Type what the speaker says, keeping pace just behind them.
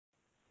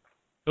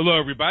Hello,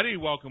 everybody.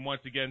 Welcome once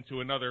again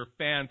to another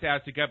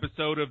fantastic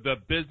episode of the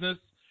Business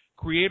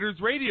Creators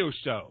Radio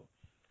Show.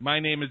 My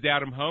name is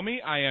Adam Homey.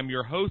 I am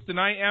your host, and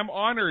I am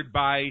honored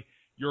by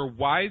your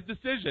wise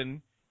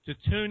decision to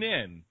tune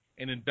in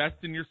and invest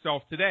in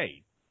yourself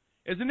today.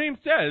 As the name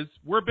says,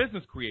 we're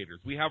business creators.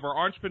 We have our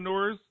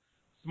entrepreneurs,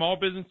 small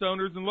business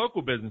owners, and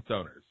local business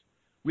owners.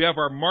 We have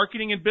our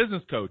marketing and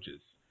business coaches.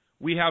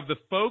 We have the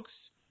folks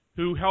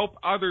who help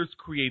others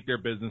create their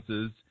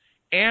businesses,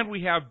 and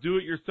we have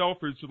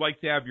do-it-yourselfers who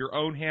like to have your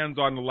own hands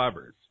on the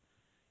levers.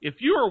 If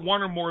you are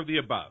one or more of the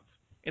above,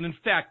 and in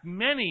fact,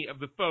 many of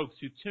the folks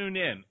who tune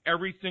in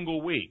every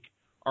single week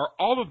are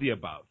all of the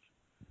above,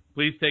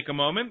 please take a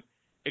moment,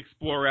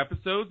 explore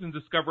episodes, and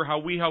discover how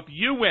we help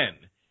you win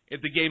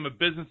at the game of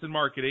business and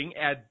marketing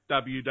at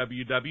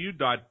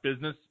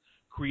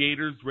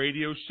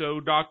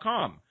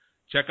www.businesscreatorsradioshow.com.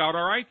 Check out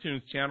our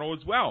iTunes channel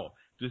as well.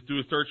 Just do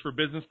a search for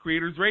Business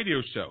Creators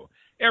Radio Show.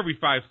 Every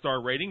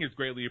 5-star rating is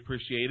greatly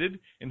appreciated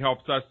and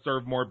helps us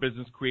serve more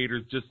business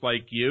creators just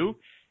like you.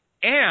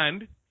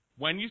 And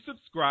when you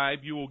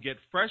subscribe, you will get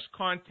fresh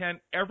content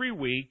every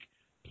week,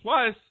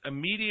 plus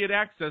immediate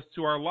access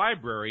to our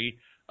library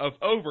of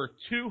over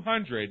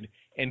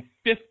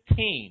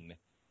 215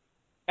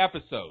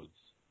 episodes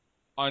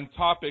on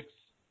topics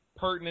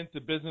pertinent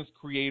to business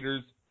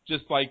creators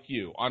just like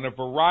you on a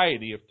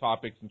variety of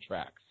topics and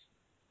tracks.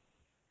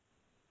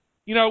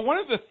 You know, one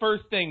of the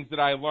first things that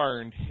I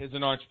learned as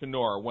an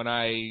entrepreneur when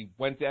I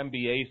went to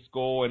MBA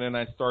school and then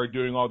I started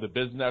doing all the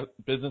business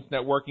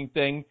networking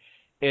thing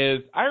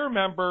is I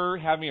remember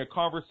having a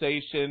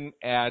conversation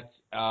at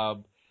a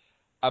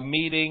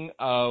meeting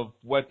of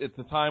what at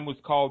the time was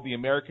called the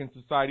American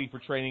Society for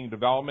Training and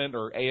Development,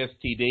 or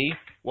ASTD.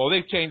 Well,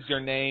 they've changed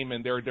their name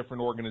and they're a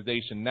different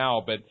organization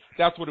now, but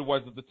that's what it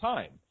was at the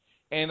time.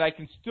 And I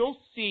can still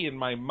see in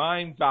my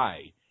mind's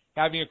eye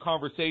having a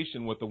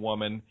conversation with a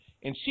woman,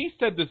 and she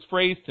said this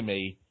phrase to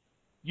me,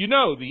 you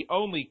know, the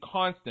only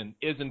constant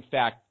is, in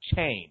fact,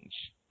 change.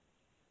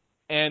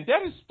 And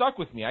that has stuck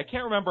with me. I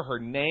can't remember her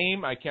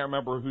name. I can't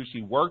remember who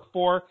she worked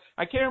for.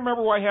 I can't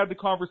remember why I had the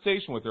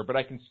conversation with her, but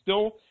I can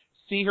still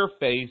see her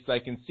face. I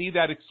can see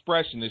that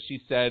expression as she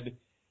said,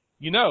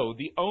 you know,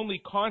 the only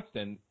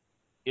constant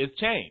is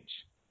change.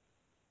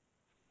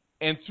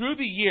 And through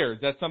the years,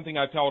 that's something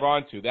I've held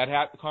on to.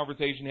 That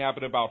conversation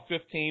happened about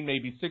 15,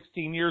 maybe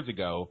 16 years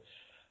ago.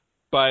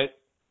 But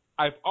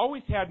I've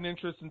always had an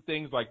interest in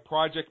things like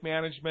project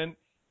management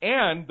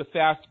and the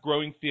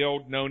fast-growing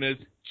field known as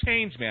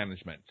change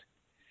management.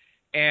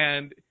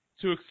 And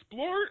to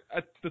explore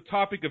the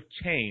topic of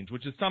change,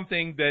 which is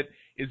something that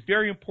is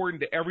very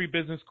important to every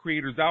business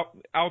creators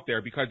out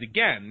there, because,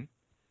 again,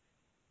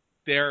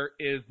 there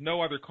is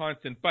no other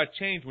constant but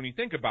change when you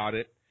think about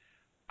it,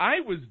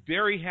 I was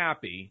very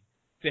happy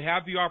to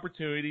have the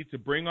opportunity to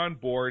bring on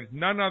board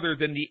none other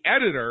than the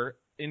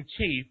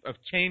editor-in-chief of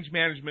Change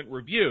Management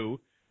Review,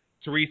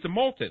 Teresa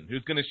Moulton,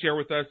 who's going to share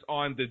with us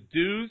on the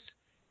do's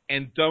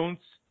and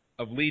don'ts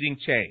of leading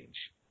change.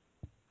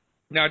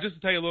 Now, just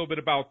to tell you a little bit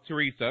about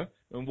Teresa,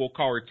 and we'll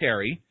call her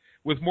Terry,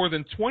 with more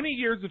than 20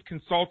 years of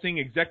consulting,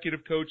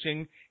 executive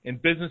coaching,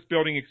 and business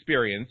building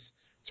experience,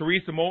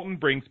 Teresa Moulton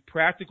brings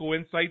practical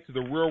insight to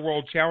the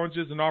real-world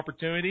challenges and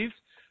opportunities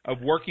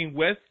of working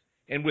with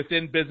and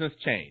within business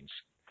change.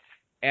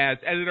 As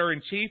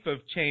editor-in-chief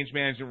of Change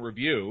Management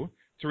Review,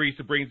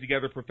 Teresa brings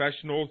together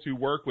professionals who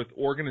work with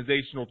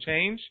organizational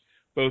change,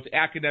 both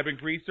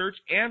academic research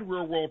and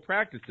real-world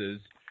practices,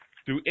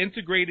 through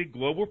integrated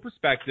global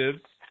perspectives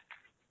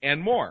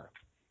and more.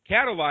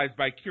 Catalyzed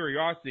by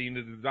curiosity and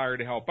the desire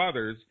to help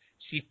others,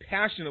 she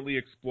passionately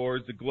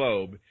explores the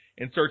globe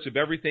in search of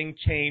everything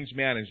change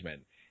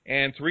management.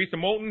 And Teresa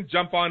Moulton,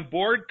 jump on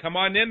board. Come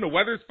on in. The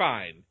weather's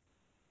fine.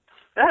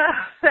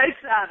 Thanks,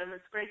 Adam.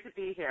 It's great to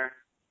be here.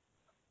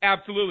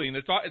 Absolutely, and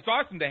it's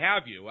awesome to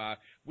have you.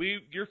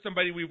 You're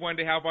somebody we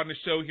wanted to have on the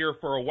show here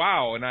for a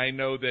while, and I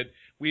know that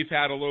we've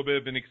had a little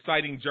bit of an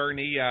exciting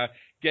journey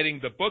getting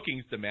the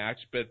bookings to match,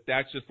 but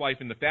that's just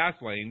life in the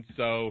fast lane,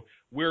 so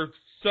we're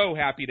so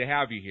happy to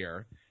have you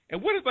here.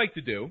 And what I'd like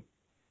to do,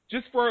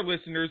 just for our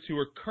listeners who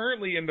are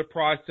currently in the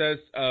process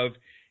of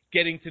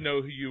getting to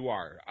know who you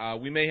are.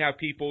 We may have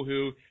people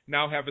who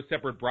now have a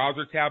separate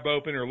browser tab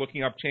open or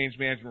looking up Change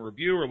Management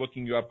Review or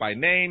looking you up by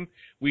name.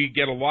 We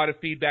get a lot of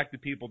feedback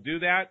that people do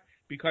that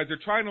because they're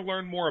trying to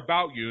learn more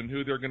about you and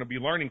who they're going to be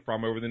learning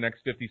from over the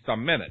next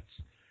 50-some minutes.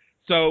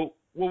 So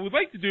what we'd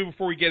like to do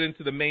before we get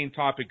into the main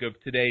topic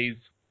of today's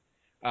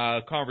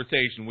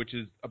conversation, which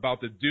is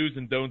about the do's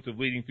and don'ts of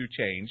leading through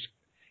change,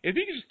 if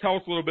you could just tell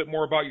us a little bit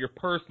more about your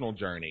personal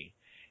journey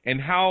and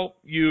how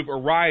you've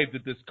arrived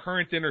at this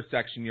current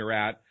intersection you're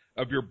at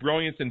of your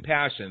brilliance and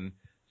passion,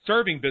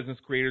 serving business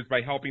creators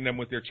by helping them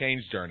with their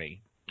change journey.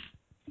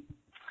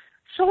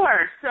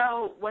 Sure.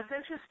 So what's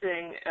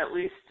interesting, at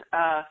least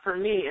for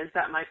me, is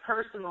that my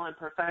personal and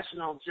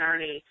professional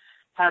journey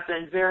have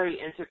been very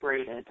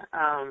integrated,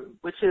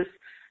 which is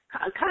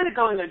kind of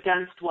going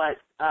against what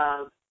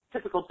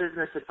typical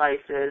business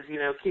advice is, you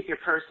know, keep your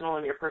personal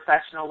and your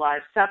professional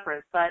lives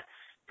separate. But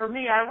for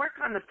me, I work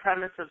on the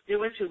premise of do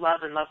what you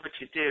love and love what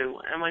you do.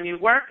 And when you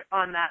work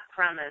on that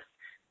premise,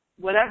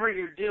 whatever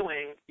you're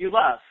doing, you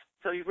love.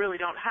 So you really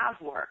don't have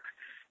work.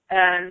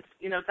 And,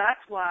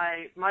 that's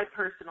why my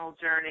personal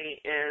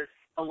journey is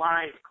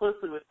aligned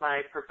closely with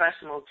my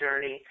professional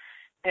journey.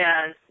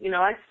 And,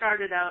 I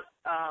started out,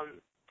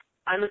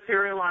 I'm a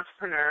serial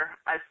entrepreneur.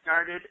 I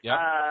started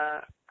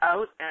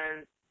out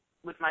and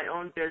with my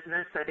own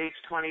business at age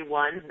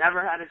 21,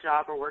 never had a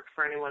job or worked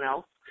for anyone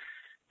else,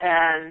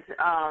 and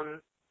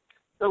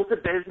built a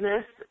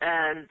business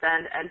and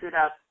then ended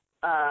up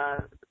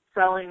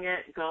selling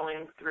it,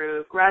 going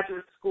through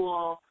graduate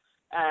school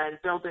and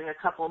building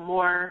a couple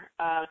more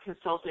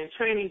consulting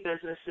training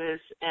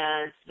businesses,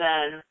 and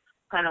then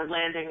kind of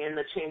landing in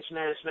the change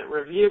management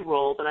review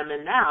role that I'm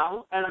in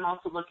now. And I'm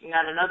also looking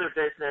at another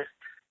business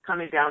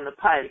coming down the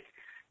pike.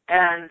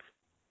 And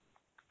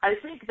I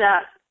think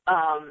that,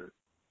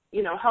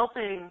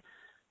 helping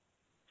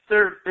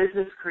serve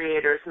business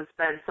creators has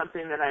been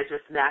something that I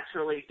just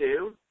naturally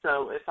do.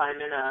 So if I'm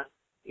in a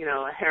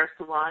hair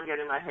salon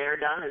getting my hair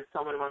done and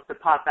someone wants to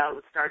pop out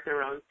and start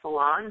their own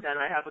salon, then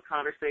I have a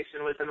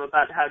conversation with them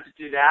about how to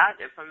do that.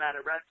 If I'm at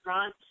a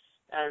restaurant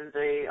and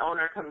the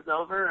owner comes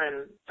over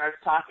and starts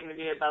talking to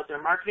me about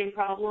their marketing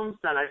problems,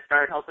 then I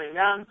start helping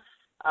them.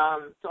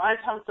 So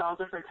I've helped all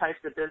different types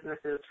of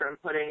businesses,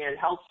 from putting in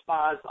health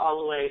spas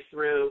all the way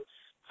through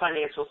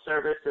financial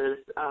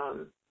services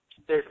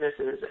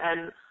businesses.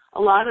 And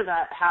a lot of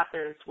that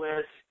happens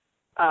with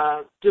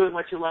doing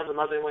what you love and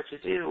loving what you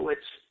do,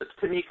 which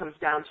to me comes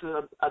down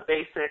to a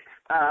basic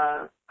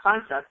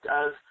concept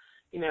of,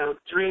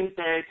 dream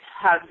big,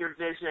 have your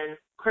vision,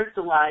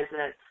 crystallize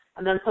it,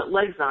 and then put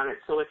legs on it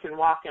so it can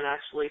walk and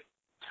actually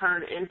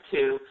turn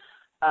into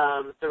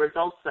the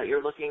results that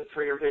you're looking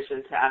for your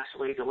vision to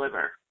actually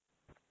deliver.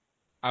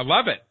 I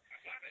love it.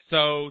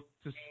 So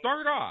to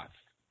start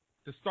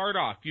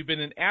off, you've been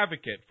an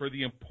advocate for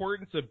the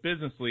importance of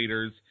business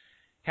leaders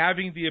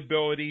having the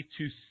ability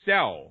to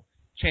sell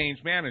change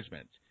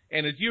management.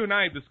 And as you and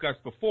I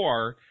discussed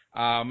before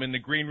in the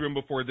green room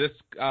before this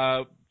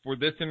for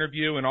this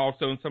interview, and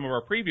also in some of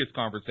our previous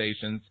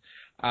conversations,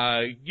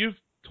 you've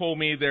told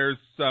me there's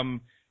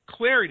some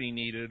clarity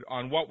needed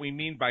on what we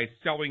mean by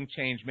selling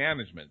change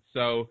management.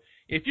 So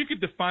if you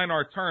could define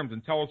our terms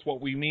and tell us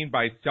what we mean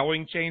by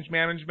selling change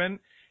management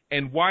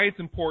and why it's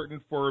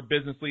important for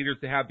business leaders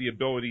to have the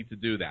ability to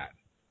do that.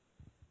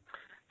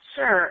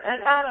 Sure.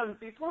 And Adam,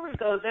 before we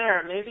go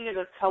there, maybe it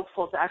is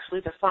helpful to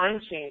actually define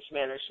change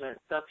management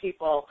so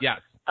people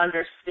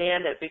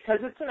understand it, because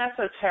it's an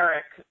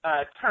esoteric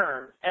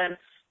term. And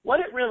what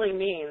it really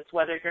means,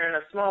 whether you're in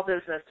a small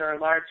business or a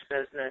large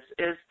business,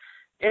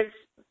 is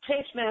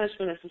change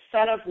management is a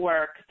set of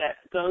work that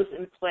goes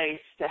in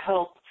place to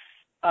help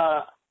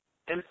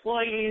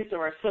employees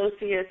or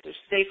associates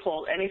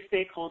or any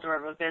stakeholder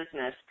of a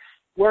business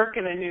work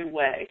in a new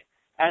way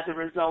as a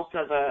result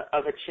of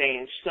a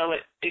change. So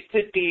it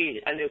could be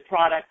a new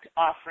product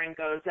offering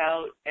goes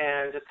out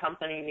and the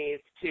company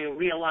needs to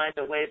realign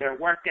the way their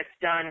work gets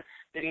done.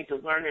 They need to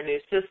learn a new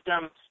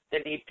system. They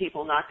need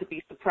people not to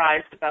be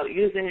surprised about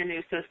using a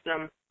new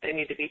system. They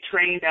need to be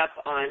trained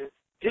up on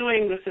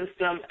doing the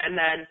system, and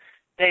then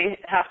they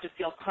have to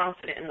feel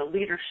confident in the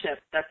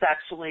leadership that's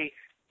actually,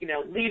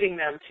 leading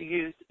them to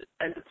use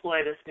and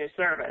deploy this new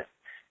service.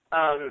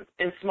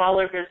 In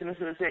smaller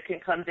businesses, it can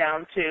come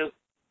down to,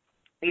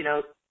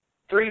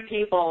 3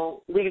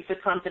 people leave the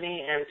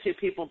company and 2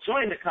 people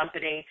join the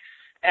company,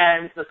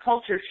 and the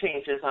culture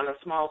changes on a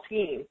small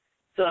team.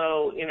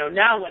 So,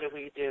 now what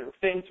do?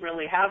 Things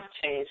really have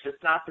changed.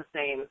 It's not the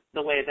same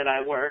the way that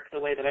I work, the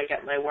way that I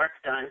get my work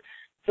done.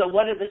 So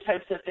what are the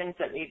types of things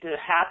that need to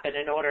happen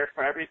in order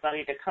for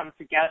everybody to come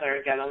together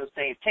and get on the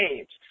same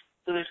page?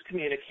 So there's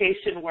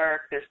communication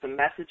work, there's some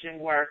messaging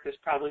work, there's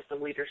probably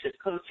some leadership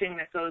coaching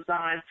that goes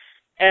on.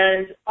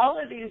 And all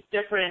of these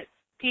different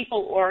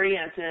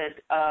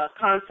people-oriented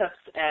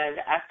concepts and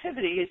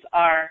activities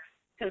are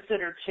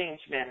considered change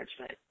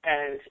management.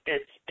 And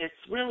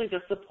it's really the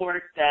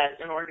support that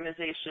an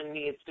organization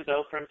needs to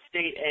go from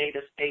state A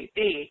to state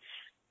B,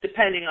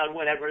 depending on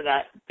whatever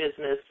that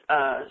business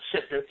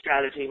shift and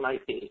strategy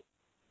might be.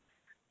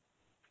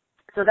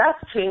 So that's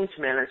change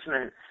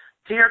management.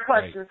 To your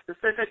question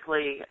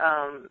specifically,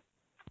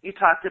 you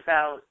talked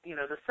about,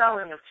 the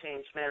selling of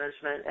change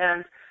management.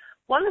 And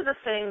one of the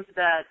things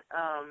that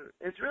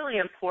is really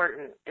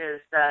important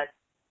is that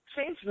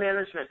change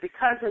management,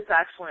 because it's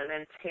actually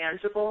an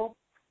intangible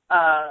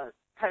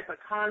type of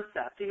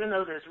concept, even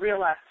though there's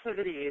real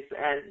activities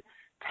and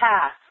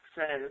tasks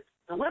and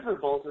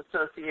deliverables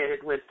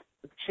associated with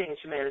change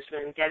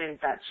management and getting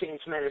that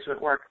change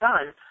management work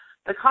done,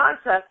 the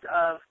concept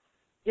of,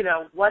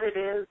 what it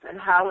is and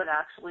how it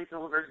actually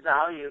delivers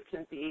value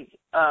can be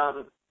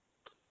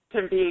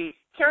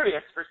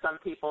curious for some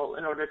people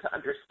in order to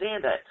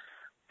understand it.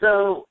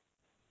 So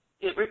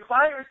it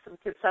requires some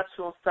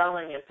conceptual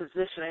selling and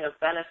positioning of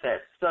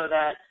benefits so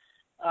that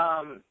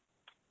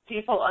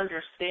people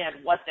understand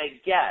what they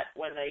get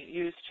when they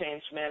use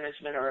change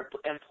management or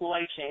employ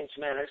change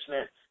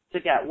management to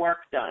get work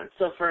done.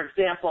 So, for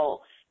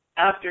example,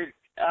 after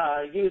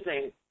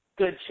using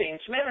good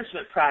change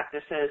management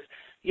practices,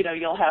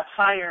 you'll have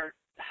higher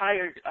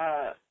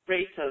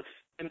rates of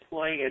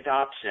employee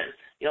adoption.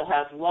 You'll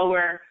have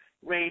lower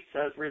rates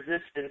of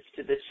resistance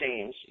to the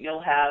change.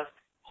 You'll have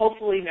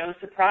hopefully no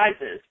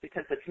surprises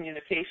because the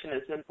communication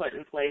has been put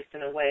in place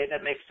in a way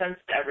that makes sense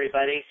to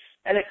everybody,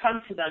 and it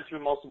comes to them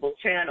through multiple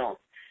channels.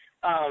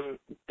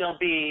 There'll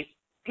be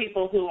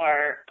people who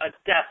are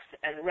adept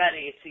and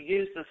ready to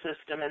use the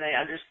system, and they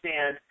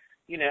understand,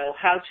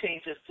 how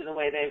changes to the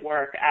way they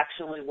work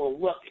actually will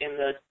look in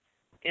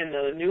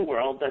the new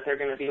world that they're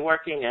going to be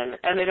working in,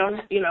 and they don't,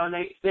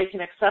 they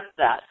can accept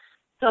that.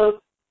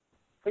 So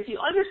if you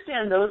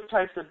understand those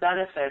types of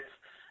benefits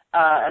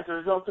as a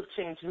result of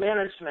change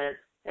management,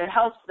 it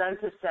helps them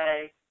to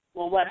say,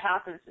 well, what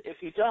happens if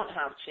you don't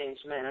have change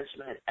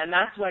management? And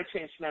that's why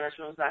change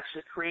management was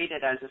actually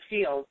created as a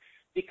field,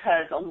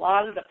 because a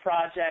lot of the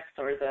projects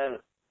or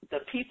the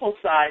people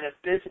side of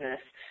business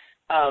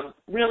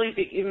really,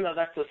 even though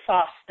that's the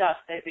soft stuff,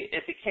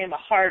 it became a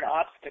hard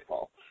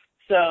obstacle.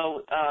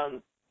 So,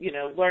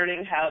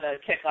 learning how to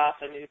kick off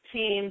a new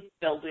team,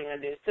 building a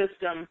new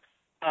system,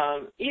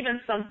 even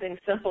something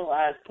simple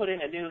as putting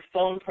a new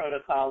phone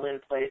protocol in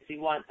place.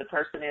 You want the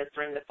person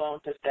answering the phone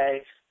to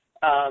say,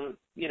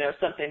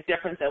 something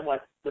different than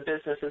what the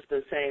business has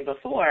been saying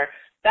before.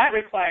 That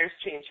requires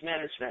change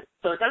management.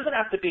 So it doesn't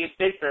have to be a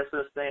big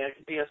business thing. It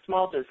could be a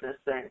small business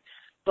thing.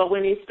 But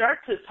when you start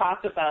to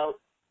talk about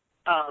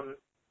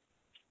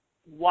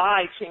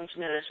why change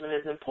management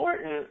is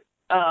important,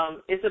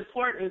 it's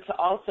important to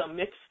also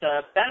mix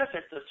the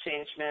benefits of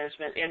change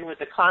management in with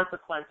the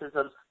consequences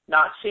of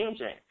not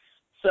changing.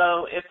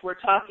 So if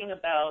we're talking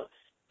about,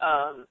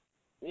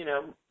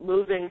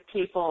 moving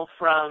people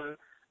from,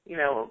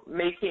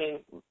 making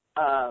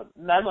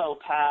memo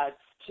pads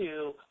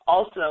to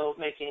also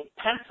making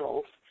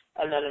pencils,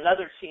 and then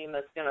another team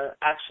that's going to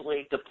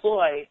actually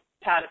deploy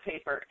pad of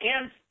paper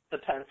and the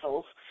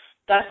pencils,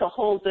 that's a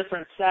whole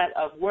different set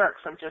of work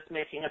from just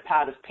making a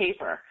pad of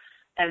paper.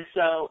 And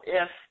so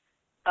if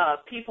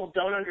people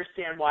don't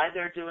understand why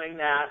they're doing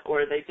that,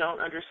 or they don't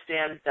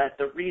understand that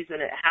the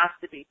reason it has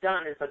to be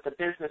done is that the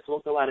business will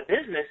go out of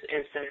business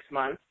in 6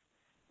 months,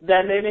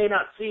 then they may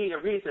not see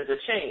a reason to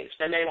change.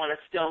 They may want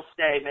to still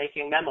stay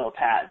making memo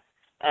pads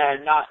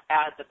and not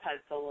add the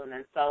pencil and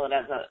then sell it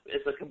as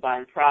a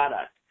combined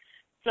product.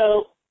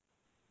 So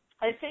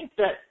I think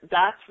that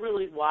that's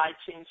really why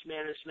change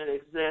management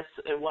exists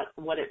and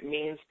what it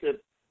means to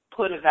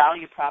put a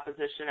value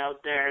proposition out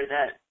there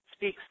that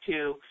speaks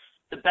to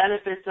the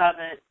benefits of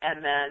it,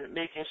 and then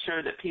making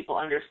sure that people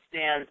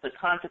understand the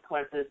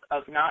consequences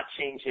of not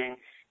changing.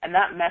 And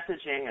that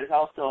messaging is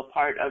also a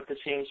part of the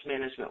change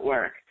management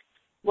work.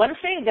 One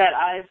thing that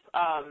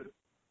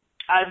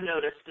I've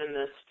noticed in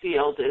this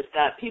field is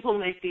that people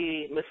make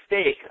the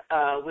mistake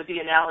with the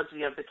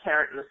analogy of the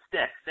carrot and the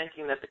stick,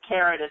 thinking that the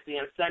carrot is the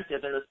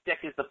incentive and the stick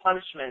is the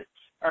punishment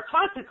or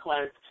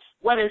consequence,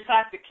 when in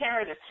fact the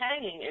carrot is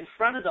hanging in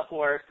front of the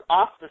horse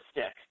off the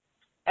stick.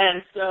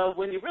 And so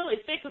when you really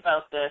think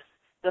about this,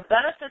 the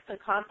benefits and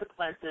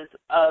consequences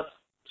of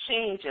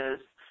changes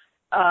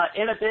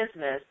in a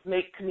business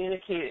make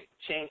communicating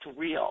change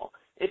real.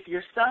 If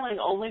you're selling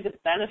only the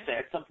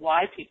benefits of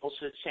why people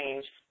should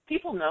change,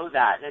 people know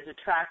that, and it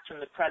detracts from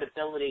the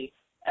credibility.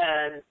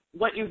 And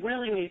what you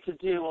really need to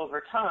do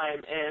over time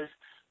is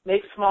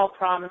make small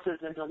promises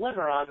and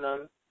deliver on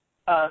them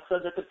so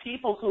that the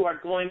people who are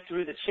going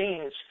through the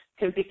change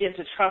can begin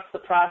to trust the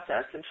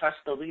process and trust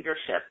the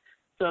leadership.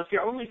 So if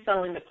you're only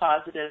selling the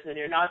positives and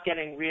you're not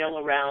getting real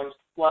around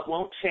what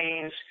won't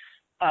change,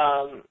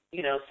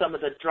 some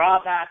of the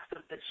drawbacks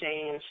of the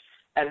change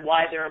and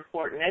why they're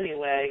important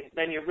anyway,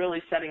 then you're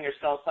really setting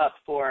yourself up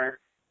for,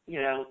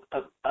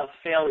 a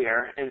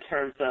failure in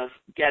terms of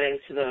getting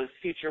to the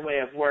future way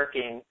of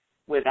working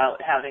without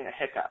having a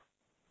hiccup.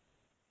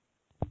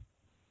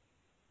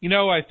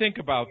 I think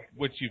about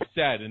what you've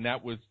said, and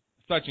that was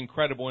such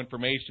incredible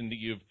information that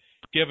you've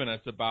given us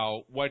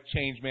about what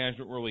change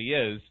management really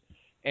is.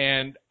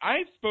 And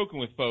I've spoken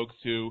with folks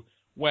who,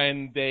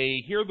 when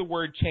they hear the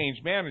word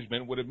change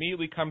management, what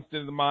immediately comes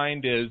to the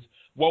mind is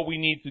what we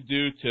need to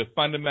do to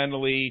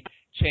fundamentally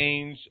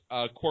change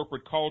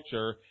corporate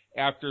culture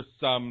after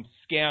some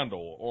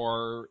scandal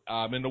or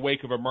in the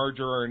wake of a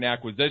merger or an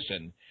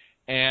acquisition.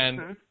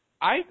 And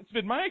it's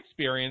been my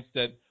experience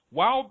that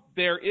while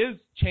there is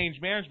change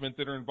management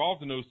that are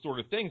involved in those sort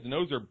of things, and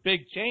those are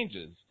big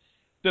changes,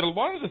 that a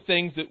lot of the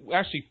things that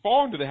actually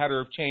fall into the header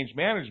of change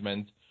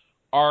management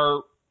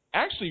are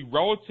actually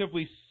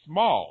relatively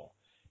small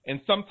and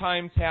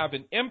sometimes have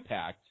an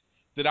impact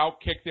that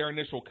outkick their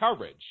initial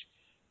coverage.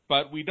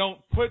 But we don't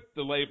put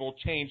the label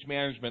change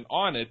management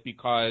on it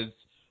because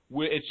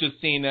it's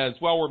just seen as,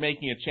 well, we're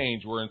making a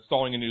change, we're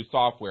installing a new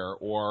software,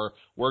 or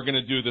we're going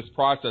to do this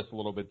process a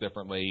little bit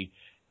differently.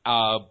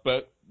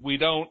 But we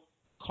don't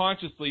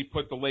consciously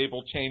put the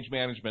label change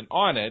management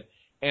on it,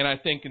 and I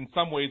think in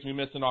some ways we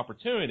miss an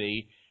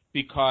opportunity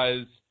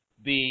because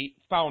the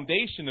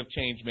foundation of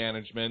change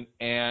management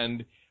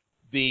and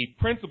the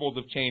principles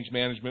of change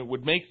management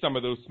would make some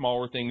of those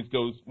smaller things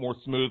go more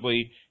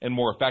smoothly and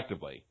more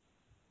effectively.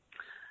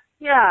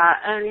 Yeah,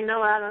 and you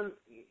know, Adam,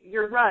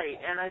 you're right.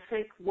 And I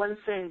think one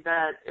thing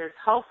that is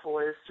helpful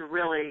is to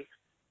really,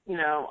 you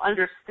know,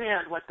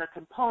 understand what the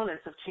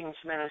components of change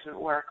management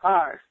work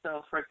are.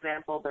 So, for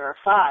example, there are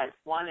 5.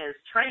 One is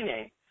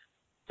training.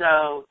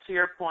 So, to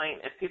your point,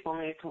 if people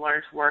need to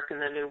learn to work in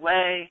the new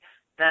way,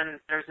 then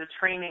there's a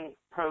training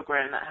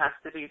program that has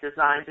to be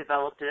designed,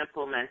 developed, and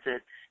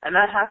implemented. And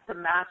that has to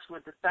match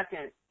with the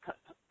second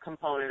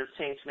component of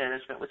change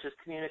management, which is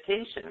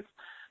communications.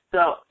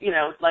 So, you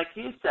know, like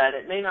you said,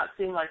 it may not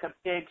seem like a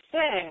big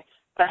thing,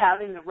 but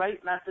having the right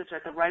message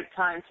at the right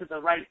time to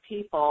the right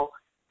people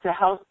to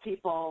help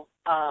people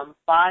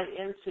buy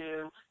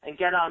into and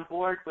get on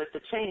board with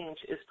the change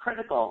is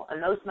critical.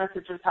 And those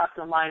messages have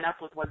to line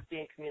up with what's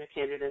being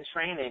communicated in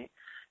training.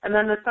 And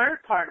then the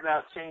third part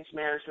about change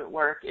management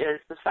work is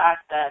the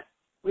fact that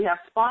we have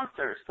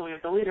sponsors. So we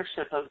have the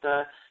leadership of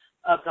the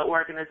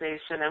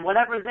organization, and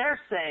whatever they're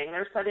saying,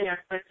 they're setting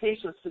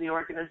expectations for the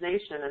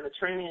organization, and the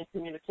training and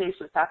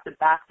communications have to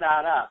back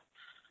that up.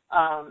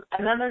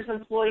 And then there's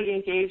employee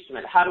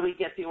engagement. How do we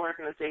get the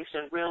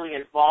organization really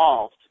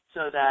involved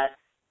so that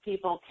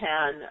people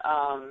can,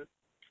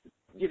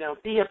 you know,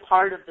 be a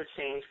part of the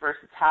change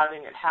versus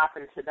having it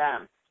happen to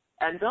them?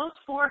 And those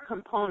 4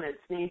 components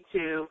need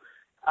to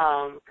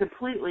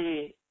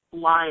completely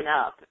line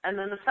up. And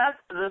then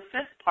the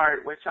fifth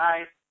part, which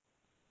I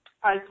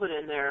put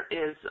in there,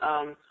 is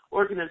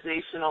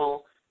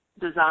organizational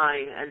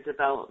design and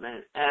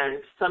development.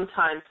 And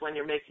sometimes when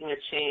you're making a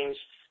change,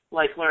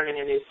 like learning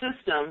a new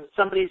system,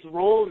 somebody's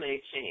role may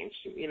change.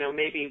 You know,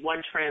 maybe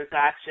one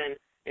transaction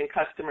in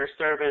customer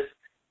service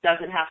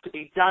doesn't have to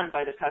be done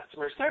by the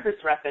customer service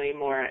rep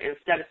anymore.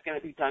 Instead, it's going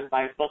to be done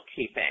by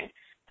bookkeeping.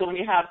 So when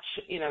you have,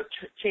 you know,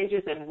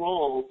 changes in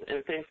roles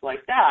and things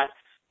like that,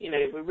 you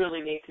know, we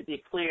really need to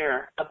be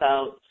clear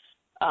about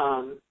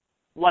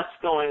what's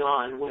going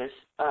on with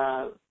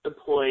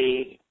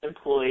employee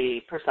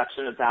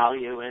perception of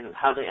value and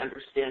how they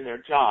understand their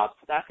job.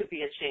 So that could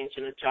be a change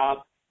in a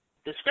job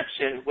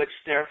description, which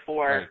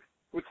therefore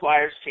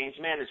requires change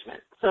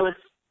management. So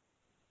it's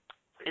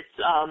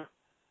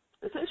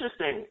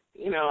interesting.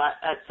 You know,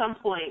 at some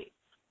point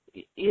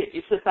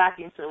you sit back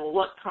and say, well,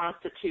 what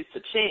constitutes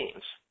a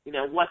change? You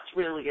know, what's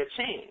really a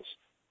change?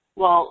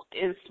 Well,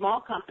 in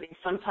small companies,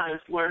 sometimes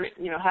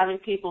having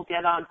people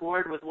get on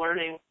board with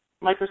learning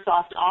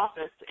Microsoft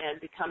Office and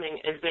becoming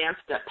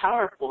advanced at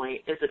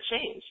PowerPoint is a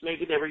change.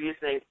 Maybe they were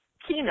using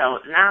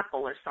Keynote and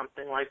Apple or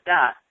something like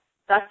that.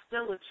 That's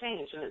still a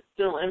change, and it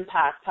still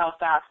impacts how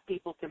fast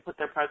people can put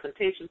their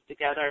presentations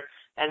together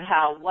and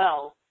how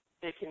well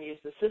they can use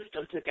the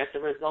system to get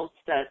the results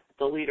that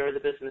the leader of the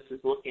business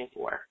is looking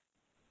for.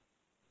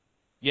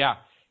 Yeah.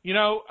 You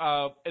know,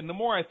 and the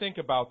more I think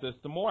about this,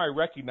 the more I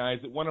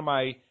recognize that one of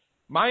my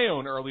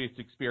own earliest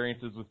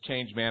experiences with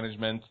change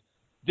management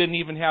didn't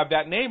even have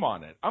that name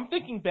on it. I'm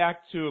thinking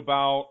back to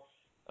about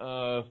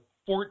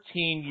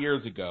 14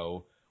 years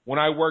ago when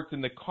I worked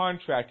in the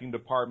contracting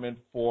department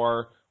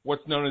for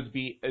what's known as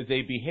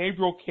a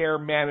behavioral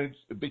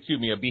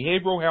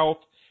health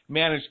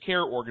managed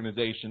care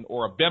organization,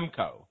 or a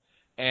BIMCO.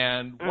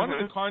 And one of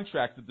the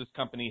contracts that this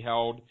company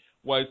held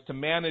was to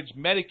manage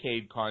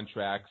Medicaid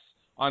contracts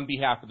on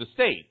behalf of the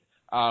state,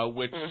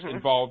 which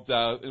involved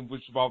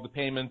the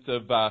payments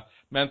of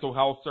mental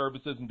health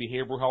services and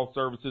behavioral health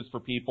services for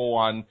people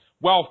on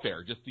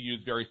welfare, just to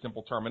use very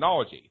simple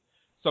terminology.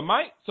 So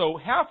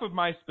half of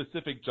my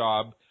specific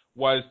job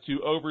was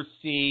to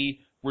oversee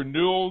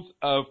renewals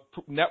of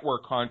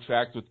network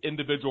contracts with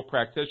individual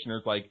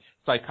practitioners like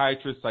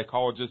psychiatrists,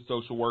 psychologists,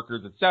 social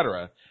workers,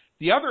 etc.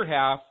 The other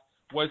half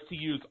was to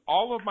use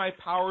all of my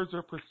powers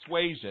of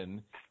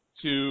persuasion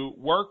to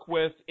work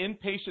with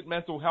inpatient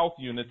mental health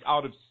units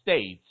out of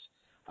state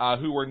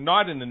who were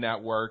not in the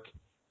network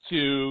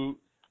to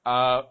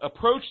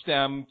approach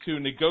them to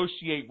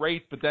negotiate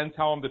rates, but then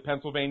tell them that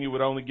Pennsylvania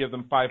would only give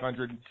them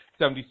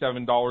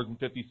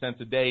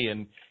 $577.50 a day,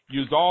 and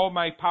use all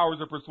my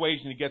powers of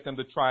persuasion to get them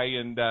to try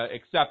and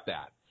accept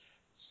that.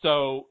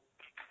 So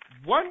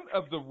one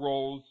of the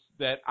roles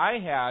that I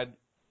had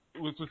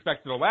with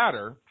respect to the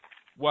latter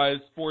was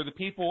for the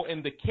people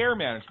in the care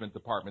management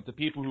department, the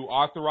people who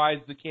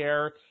authorized the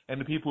care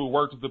and the people who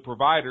worked with the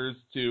providers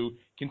to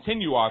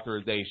continue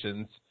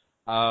authorizations,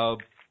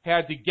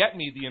 had to get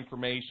me the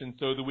information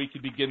so that we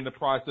could begin the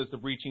process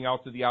of reaching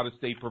out to the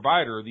out-of-state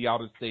provider, or the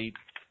out-of-state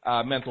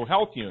mental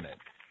health unit.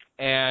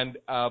 And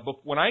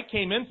but when I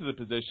came into the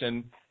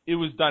position, it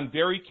was done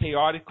very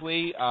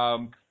chaotically.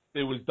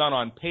 It was done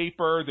on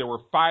paper. There were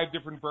 5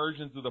 different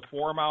versions of the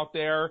form out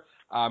there.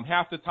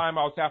 Half the time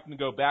I was having to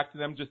go back to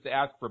them just to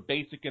ask for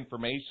basic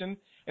information.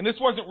 And this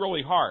wasn't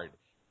really hard.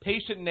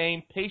 Patient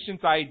name,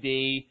 patient's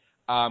ID,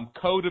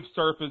 code of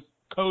service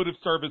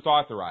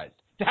authorized.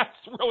 That's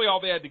really all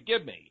they had to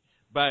give me.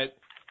 But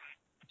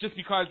just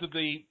because of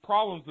the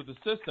problems of the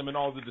system and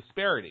all the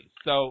disparities.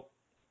 So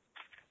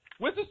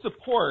with the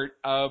support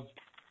of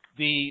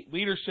the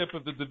leadership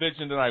of the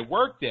division that I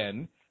worked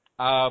in,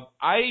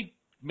 I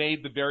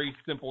made the very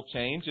simple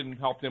change and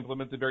helped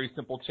implement the very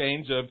simple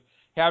change of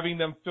having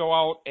them fill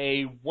out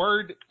a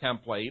Word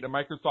template, a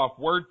Microsoft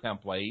Word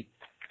template,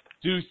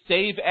 do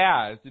save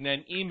as, and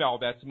then email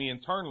that to me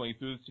internally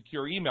through the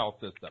secure email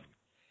system.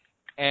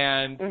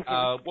 And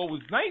what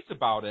was nice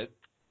about it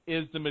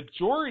is the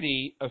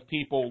majority of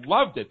people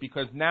loved it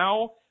because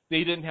now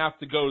they didn't have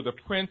to go to the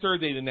printer.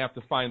 They didn't have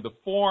to find the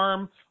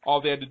form.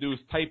 All they had to do was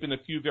type in a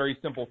few very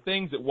simple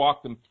things that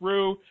walked them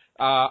through.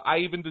 I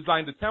even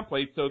designed a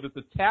template so that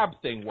the tab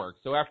thing worked.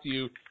 So after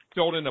you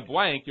filled in a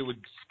blank, it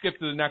would skip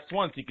to the next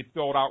one so you could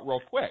fill it out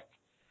real quick.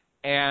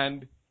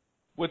 And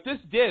what this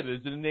did is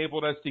it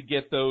enabled us to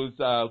get those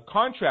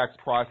contracts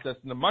processed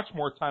in a much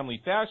more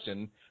timely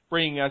fashion,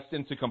 bringing us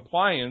into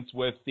compliance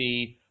with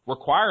the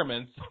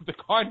requirements of the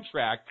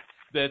contract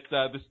that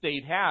the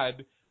state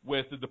had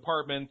with the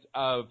Department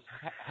of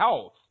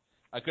Health,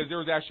 because there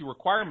was actually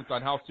requirements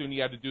on how soon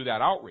you had to do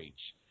that outreach.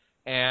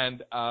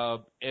 And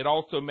it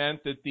also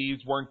meant that these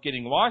weren't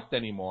getting lost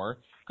anymore,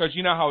 because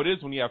you know how it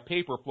is when you have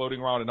paper floating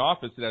around an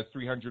office that has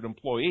 300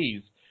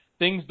 employees,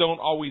 things don't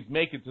always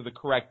make it to the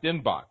correct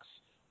inbox.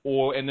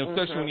 And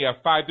especially when you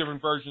have 5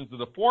 different versions of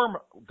the form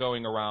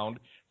going around,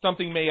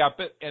 something may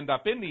end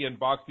up in the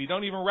inbox, but you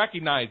don't even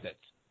recognize it.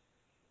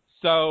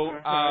 So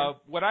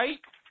what I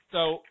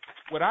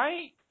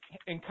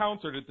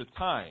encountered at the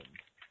time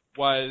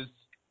was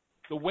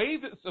the way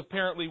this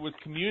apparently was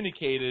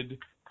communicated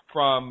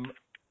from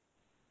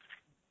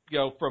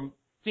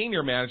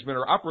senior management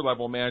or upper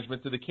level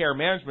management to the care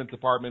management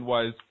department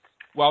was,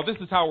 well, this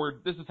is how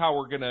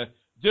we're going to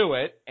do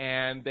it.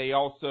 And they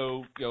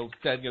also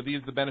said,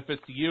 these are the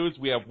benefits to use.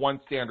 We have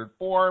one standard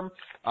form.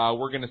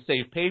 We're going to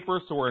save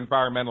paper, so we're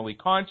environmentally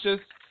conscious.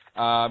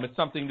 It's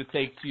something that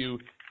takes you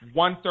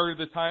 1/3 of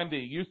the time that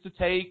it used to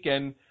take,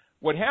 and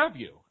what have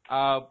you.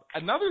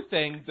 Another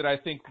thing that I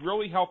think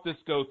really helped this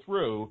go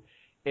through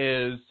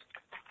is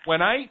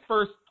when I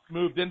first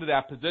moved into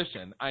that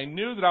position, I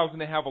knew that I was going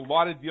to have a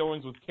lot of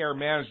dealings with care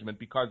management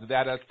because of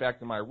that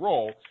aspect of my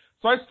role.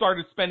 So I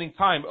started spending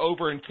time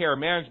over in care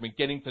management,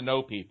 getting to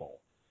know people.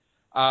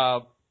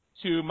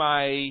 To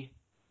my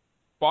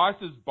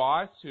boss's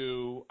boss,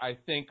 who I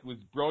think was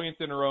brilliant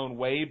in her own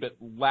way but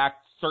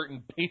lacked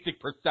certain basic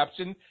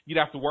perception, you'd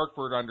have to work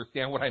for her to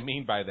understand what I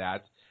mean by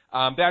that.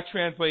 That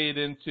translated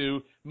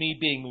into me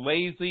being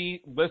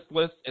lazy,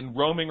 listless, and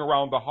roaming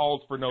around the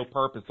halls for no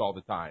purpose all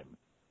the time.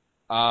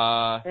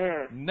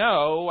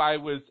 No, I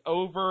was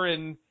over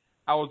in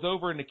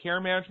the care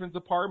management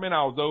department.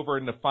 I was over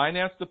in the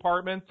finance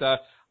department.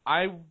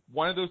 I'm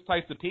one of those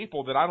types of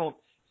people that I don't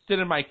sit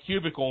in my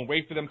cubicle and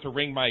wait for them to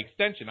ring my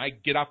extension. I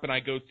get up and I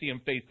go see them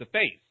face to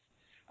face.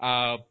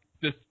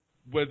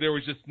 Where there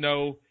was just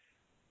no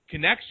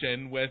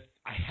connection with.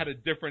 I had a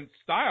different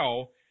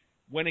style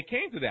when it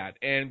came to that.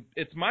 And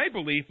it's my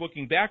belief,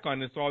 looking back on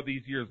this all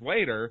these years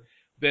later,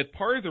 that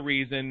part of the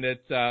reason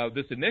that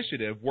this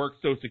initiative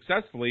worked so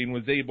successfully and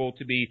was able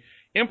to be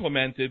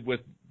implemented with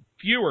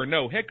few or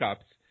no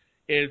hiccups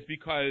is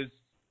because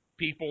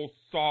people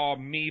saw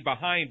me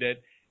behind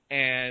it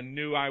and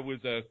knew I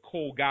was a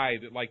cool guy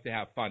that liked to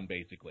have fun,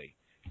 basically.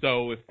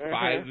 So if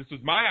this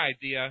was my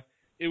idea,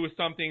 it was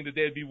something that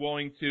they'd be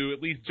willing to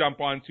at least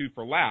jump onto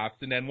for laughs.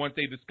 And then once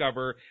they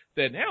discover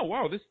that, oh,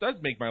 wow, this does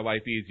make my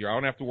life easier. I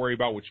don't have to worry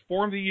about which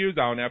form to use.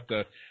 I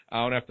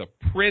don't have to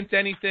print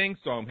anything.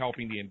 So I'm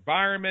helping the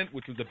environment,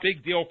 which was a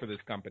big deal for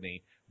this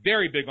company.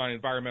 Very big on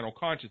environmental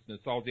consciousness.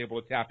 So I was able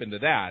to tap into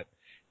that.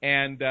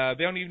 And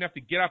they don't even have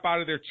to get up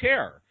out of their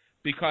chair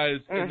because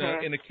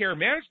in a care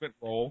management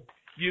role,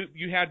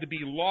 you had to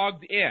be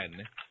logged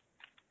in.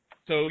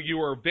 So you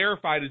were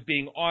verified as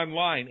being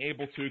online,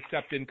 able to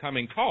accept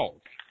incoming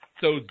calls.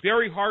 So it's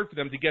very hard for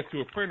them to get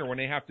to a printer when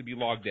they have to be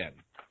logged in.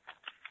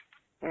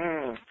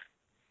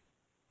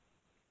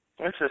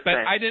 Interesting.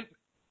 But I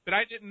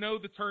didn't know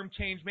the term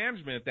change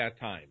management at that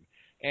time.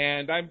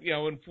 And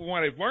and from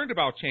what I've learned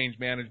about change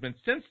management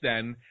since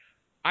then,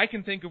 I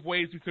can think of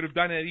ways we could have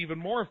done it even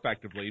more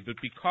effectively. But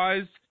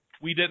because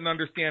we didn't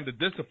understand the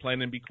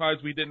discipline and because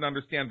we didn't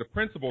understand the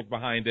principles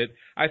behind it,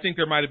 I think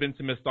there might have been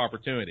some missed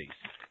opportunities.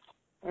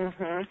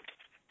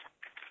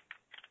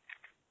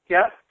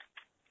 Yep.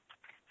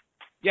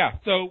 Yeah,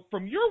 so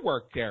from your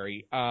work,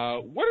 Terry,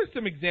 what are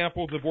some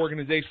examples of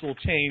organizational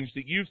change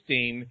that you've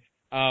seen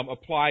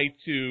apply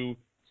to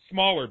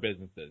smaller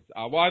businesses?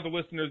 A lot of the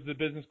listeners of the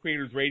Business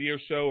Creators Radio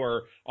Show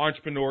are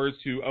entrepreneurs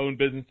who own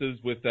businesses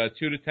with 2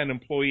 to 10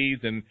 employees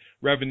and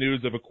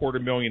revenues of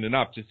 $250,000 and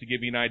up, just to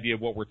give you an idea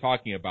of what we're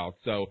talking about.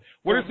 So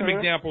what are some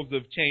examples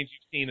of change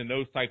you've seen in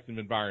those types of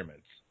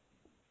environments?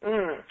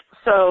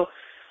 So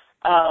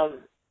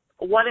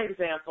one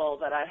example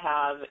that I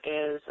have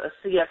is a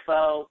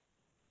CFO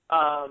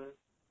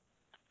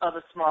of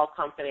a small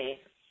company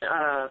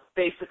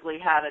basically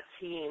had a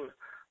team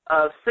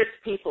of 6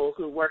 people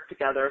who worked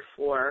together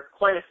for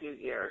quite a few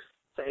years,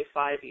 say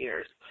 5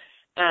 years.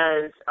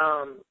 And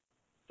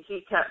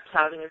he kept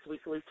having his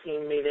weekly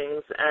team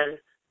meetings and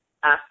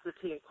asked the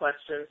team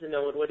questions and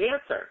no one would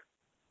answer.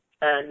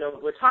 And no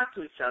one would talk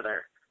to each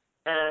other.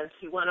 And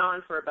he went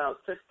on for about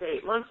 6 to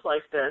 8 months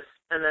like this.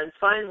 And then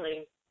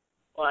finally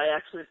Well, I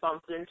actually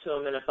bumped into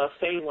him in a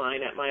buffet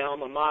line at my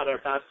alma mater,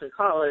 Babson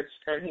College,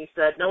 and he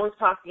said, no one's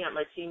talking at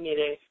my team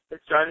meeting.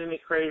 It's driving me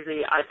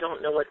crazy. I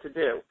don't know what to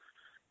do.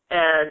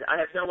 And I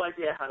have no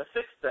idea how to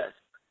fix this.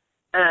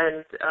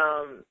 And,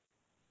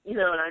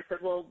 and I said,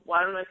 well,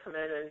 why don't I come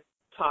in and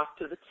talk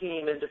to the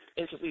team and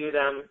interview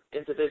them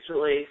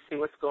individually, see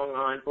what's going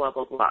on, blah,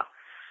 blah, blah.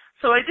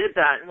 So I did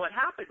that, and what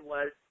happened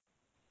was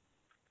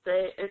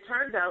it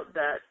turned out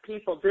that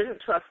people didn't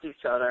trust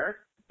each other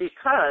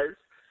because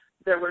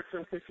there was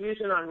some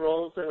confusion on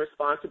roles and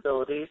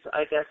responsibilities.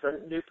 I guess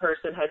a new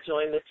person had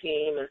joined the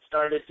team and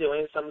started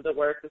doing some of the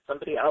work that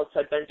somebody else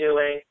had been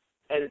doing,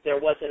 and there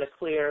wasn't a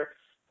clear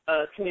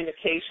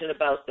communication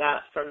about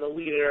that from the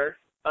leader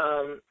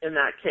in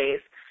that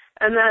case.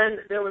 And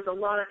then there was a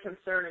lot of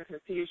concern and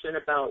confusion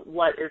about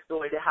what is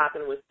going to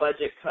happen with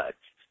budget cuts.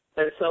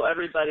 And so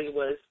everybody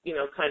was,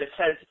 kind of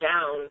heads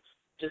down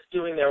just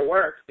doing their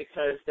work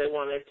because they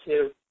wanted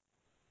to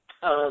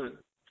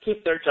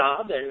keep their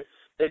job, and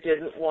they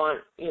didn't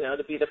want,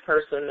 to be the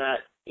person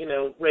that,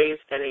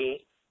 raised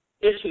any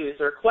issues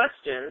or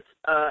questions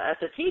at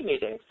the team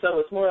meeting. So it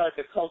was more like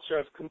a culture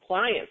of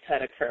compliance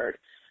had occurred.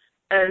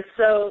 And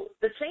so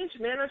the change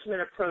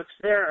management approach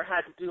there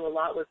had to do a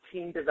lot with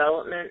team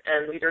development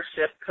and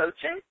leadership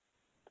coaching.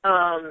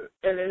 And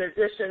in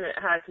addition, it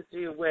had to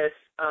do with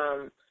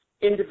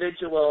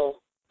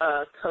individual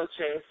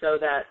coaching so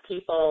that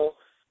people,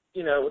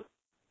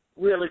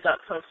 really got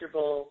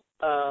comfortable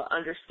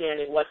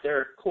understanding what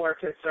their core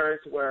concerns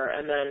were,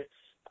 and then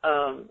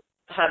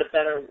had a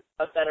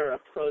better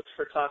approach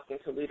for talking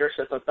to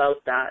leadership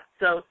about that.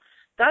 So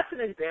that's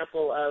an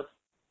example of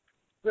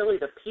really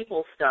the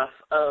people stuff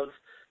of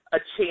a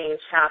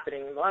change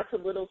happening, lots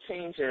of little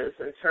changes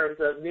in terms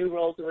of new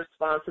roles and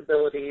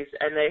responsibilities,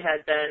 and they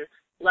had been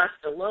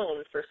left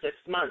alone for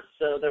 6 months,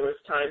 so there was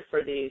time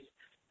for these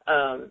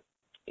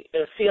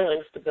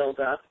feelings to build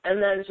up,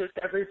 and then just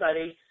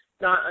everybody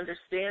not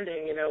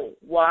understanding,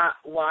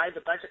 why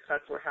the budget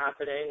cuts were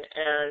happening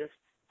and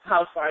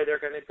how far they're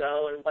going to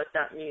go and what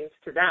that means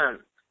to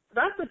them.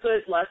 That's a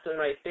good lesson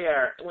right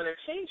there. When a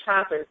change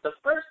happens, the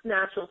first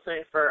natural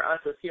thing for us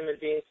as human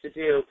beings to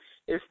do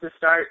is to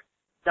start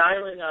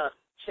dialing up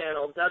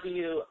channel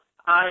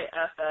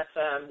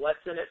WIFFM,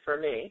 what's in it for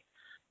me,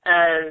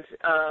 and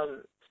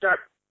start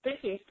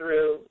thinking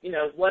through,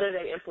 what are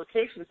the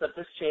implications of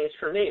this change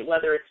for me,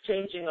 whether it's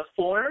changing a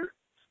form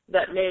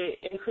that may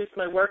increase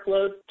my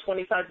workload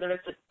 25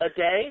 minutes a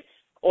day,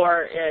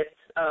 or it's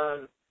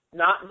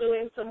not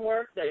doing some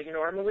work that you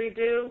normally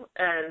do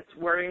and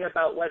worrying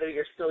about whether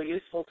you're still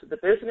useful to the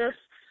business.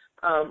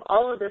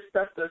 All of this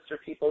stuff goes through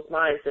people's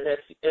minds, and if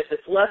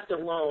it's left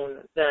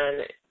alone,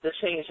 then the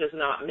change is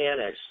not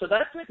managed. So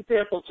that's an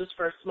example just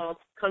for a small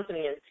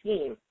company and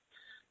team.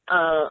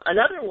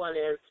 Another one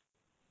is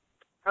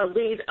a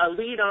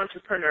lead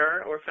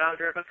entrepreneur or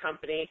founder of a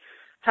company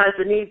has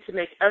the need to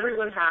make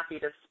everyone happy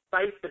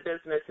despite the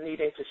business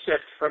needing to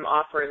shift from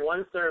offering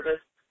one service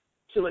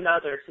to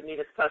another to meet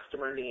its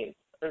customer needs.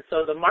 And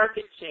so the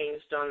market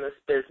changed on this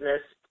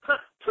business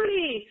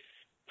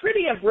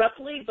pretty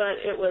abruptly, but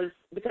it was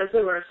because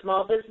they were a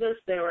small business,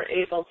 they were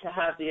able to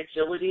have the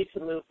agility to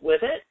move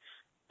with it.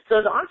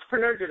 So the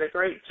entrepreneur did a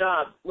great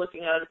job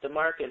looking out at the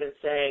market and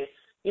saying,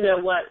 you know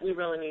what, we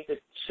really need to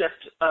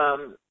shift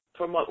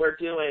from what we're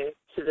doing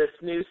to this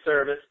new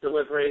service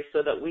delivery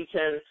so that we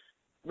can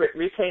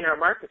retain our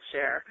market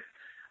share.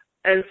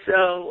 And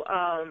so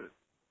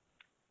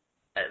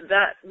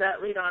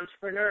that lead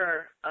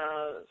entrepreneur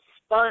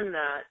spun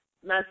that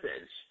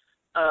message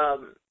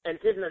and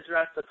didn't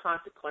address the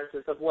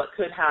consequences of what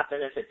could happen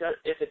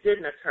if it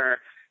didn't occur.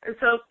 And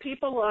so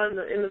people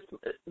in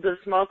the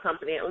small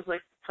company, it was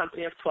like a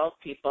company of 12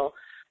 people,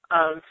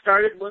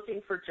 started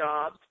looking for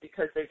jobs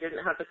because they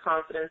didn't have the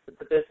confidence that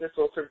the business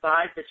will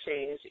survive the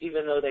change,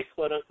 even though they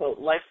quote-unquote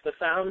liked the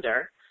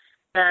founder.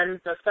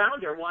 And the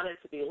founder wanted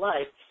to be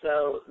liked,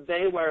 so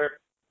they were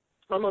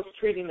almost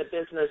treating the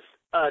business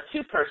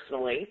too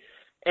personally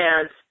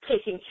and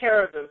taking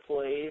care of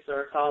employees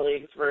or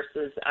colleagues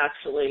versus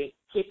actually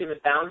keeping the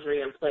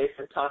boundary in place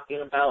and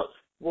talking about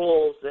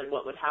roles and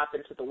what would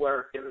happen to the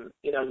work and,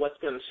 what's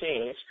going to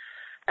change.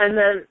 And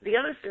then the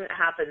other thing that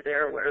happened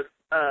there was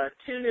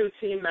two new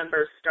team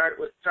members started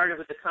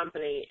with the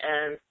company,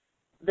 and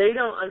they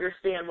don't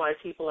understand why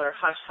people are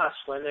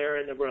hush-hush when they're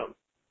in the room.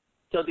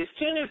 So these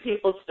two new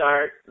people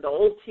start. The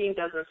old team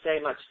doesn't say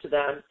much to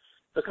them.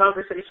 The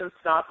conversations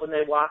stop when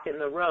they walk in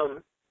the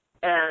room.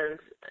 And,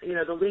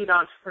 the lead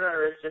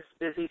entrepreneur is just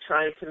busy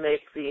trying to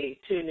make the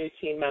two new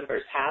team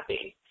members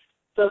happy.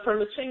 So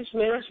from a change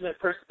management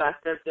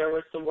perspective, there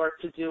was some work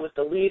to do with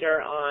the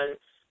leader on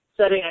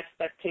setting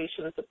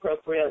expectations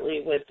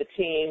appropriately with the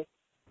team,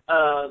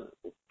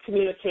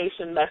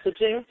 communication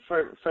messaging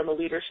from a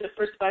leadership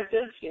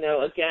perspective,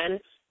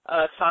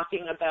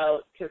 talking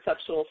about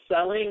conceptual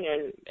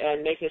selling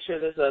and making sure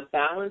there's a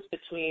balance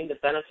between the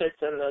benefits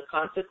and the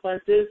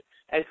consequences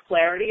and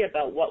clarity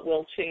about what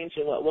will change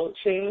and what won't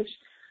change.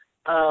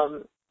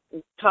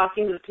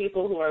 talking to the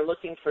people who are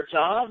looking for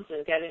jobs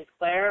and getting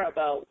clear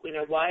about,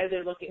 why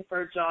they're looking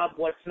for a job,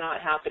 what's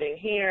not happening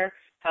here,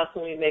 how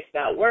can we make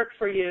that work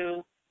for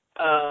you,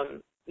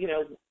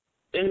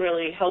 and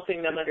really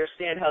helping them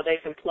understand how they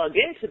can plug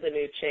into the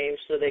new change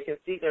so they can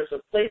see there's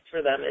a place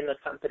for them in the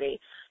company.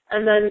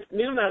 And then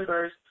new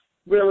members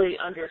really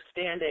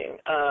understanding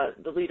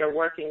the leader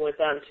working with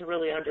them to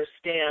really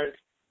understand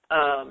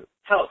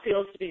how it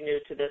feels to be new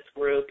to this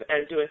group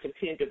and doing some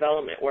team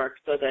development work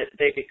so that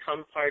they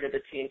become part of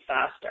the team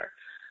faster.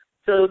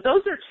 So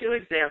those are two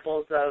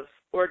examples of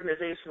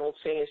organizational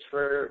change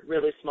for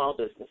really small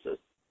businesses.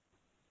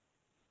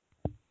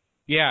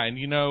 Yeah, and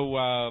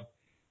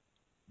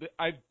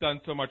I've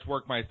done so much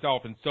work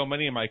myself, and so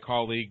many of my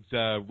colleagues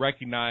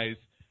recognize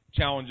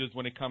challenges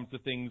when it comes to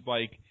things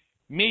like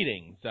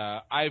meetings.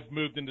 I've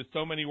moved into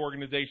so many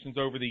organizations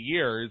over the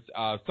years.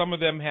 Some of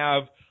them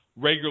have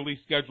regularly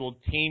scheduled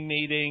team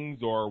meetings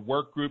or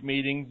work group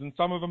meetings, and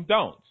some of them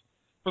don't.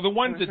 For the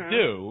ones that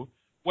do,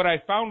 what I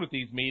found with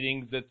these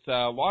meetings, it's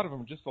a lot of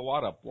them just a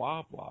lot of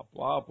blah, blah,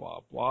 blah,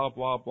 blah, blah,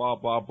 blah, blah,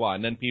 blah, blah,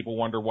 and then people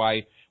wonder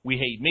why we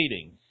hate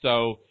meetings.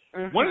 So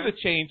one of the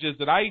changes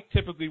that I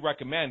typically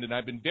recommend, and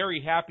I've been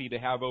very happy to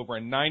have over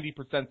a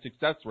 90%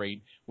 success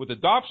rate with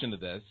adoption of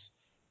this,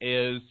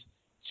 is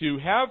to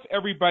have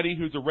everybody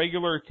who's a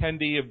regular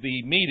attendee of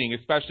the meeting,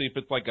 especially if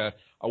it's like a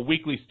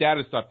weekly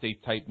status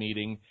update type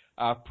meeting,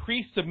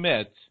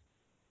 pre-submit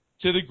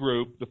to the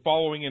group the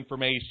following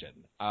information.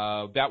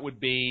 That would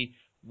be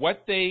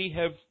what they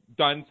have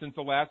done since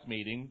the last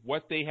meeting,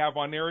 what they have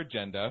on their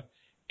agenda,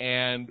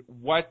 and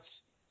what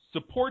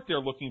support they're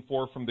looking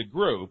for from the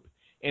group,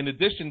 in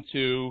addition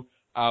to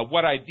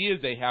what ideas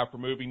they have for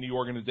moving the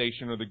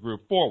organization or the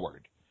group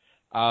forward.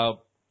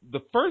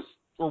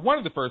 One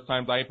of the first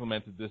times I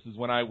implemented this is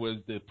when I was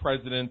the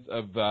president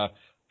of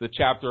the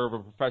chapter of a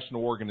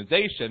professional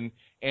organization,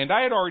 and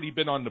I had already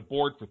been on the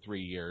board for 3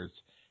 years.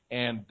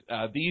 And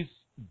these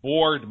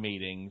board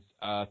meetings,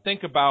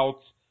 think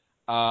about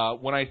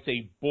when I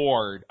say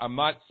board, I'm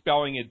not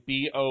spelling it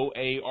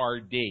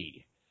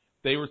B-O-A-R-D.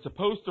 They were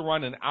supposed to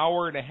run an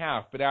hour and a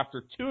half, but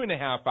after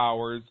 2.5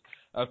 hours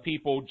of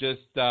people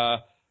just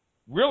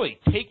really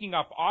taking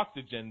up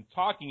oxygen,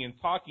 talking and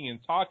talking and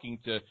talking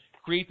to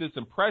create this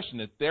impression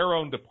that their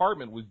own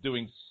department was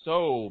doing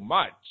so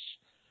much.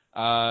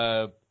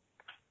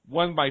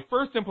 One of my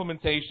first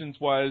implementations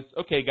was,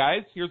 okay,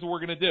 guys, here's what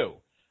we're going to do.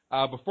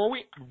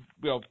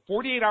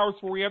 48 hours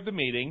before we have the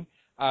meeting,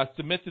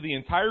 submit to the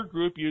entire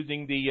group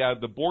using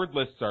the board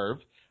listserv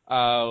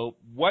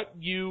what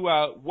you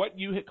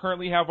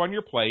currently have on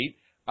your plate,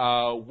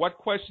 what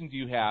questions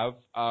you have,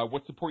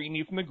 what support you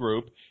need from the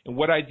group, and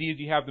what ideas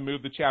you have to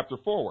move the chapter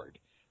forward.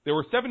 There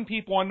were 7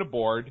 people on the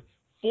board.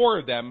 4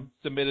 of them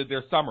submitted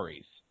their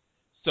summaries.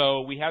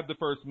 So we had the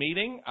first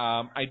meeting.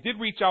 I did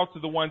reach out to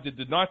the ones that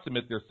did not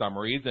submit their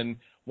summaries, and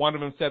one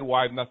of them said, well,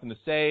 I have nothing to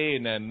say,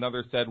 and then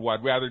another said, well,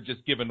 I'd rather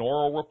just give an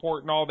oral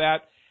report and all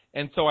that.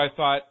 And so I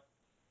thought,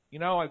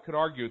 I could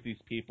argue with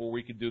these people.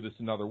 We could do this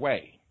another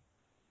way.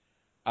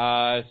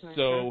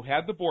 So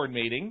had the board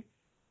meeting,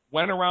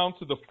 went around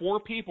to the 4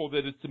 people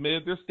that had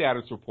submitted their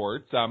status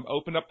reports,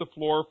 opened up the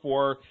floor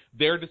for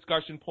their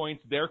discussion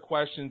points, their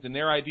questions, and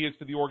their ideas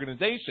for the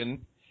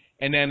organization.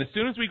 And then as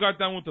soon as we got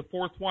done with the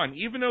 4th one,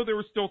 even though there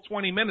were still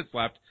 20 minutes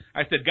left,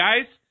 I said,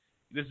 guys,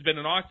 this has been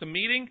an awesome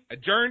meeting,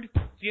 adjourned,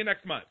 see you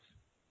next month.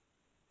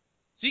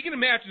 So you can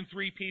imagine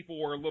 3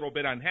 people were a little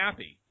bit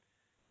unhappy.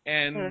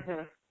 And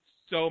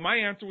so my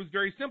answer was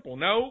very simple.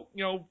 No,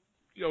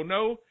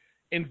 no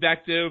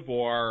invective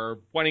or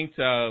wanting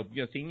to,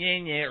 say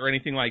nyeh or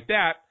anything like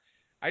that.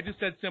 I just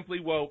said simply,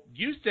 well,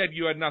 you said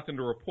you had nothing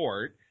to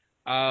report.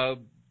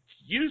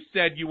 You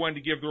said you wanted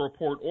to give the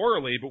report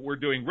orally, but we're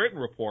doing written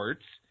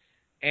reports.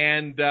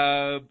 And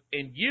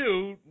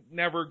you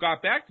never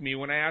got back to me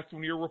when I asked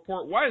when your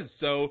report was.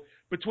 So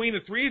between the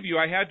 3 of you,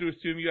 I had to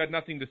assume you had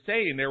nothing to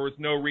say, and there was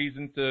no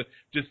reason to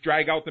just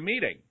drag out the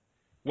meeting.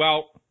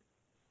 Well,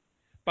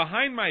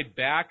 behind my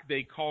back,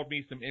 they called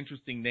me some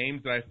interesting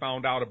names that I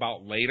found out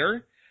about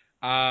later.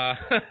 Well,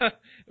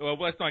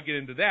 let's not get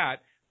into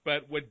that.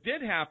 But what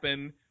did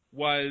happen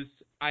was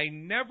I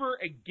never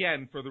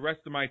again, for the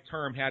rest of my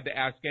term, had to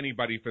ask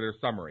anybody for their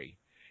summary.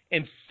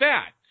 In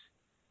fact,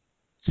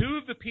 2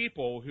 of the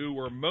people who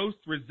were most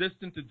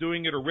resistant to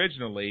doing it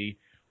originally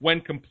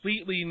went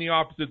completely in the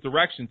opposite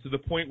direction, to the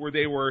point where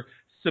they were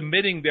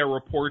submitting their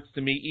reports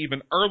to me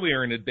even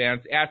earlier in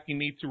advance, asking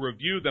me to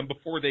review them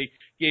before they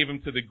gave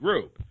them to the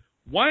group.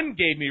 One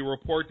gave me a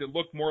report that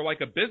looked more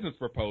like a business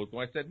proposal.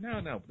 I said,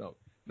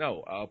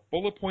 no.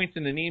 Bullet points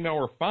in an email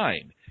are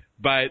fine.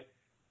 But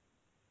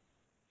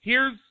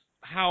here's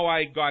how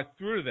I got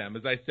through to them.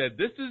 As I said,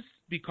 this is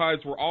because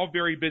we're all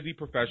very busy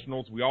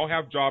professionals. We all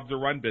have jobs or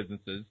run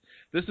businesses.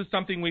 This is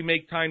something we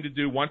make time to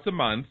do once a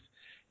month,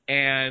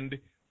 and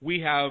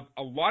we have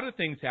a lot of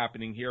things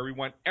happening here. We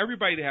want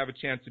everybody to have a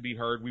chance to be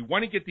heard. We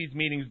want to get these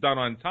meetings done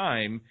on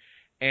time,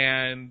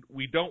 and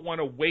we don't want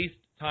to waste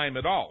time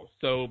at all.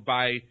 So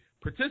by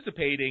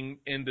participating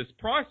in this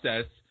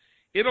process,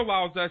 it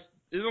allows us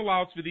it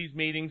allows for these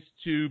meetings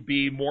to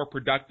be more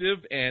productive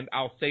and,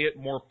 I'll say it,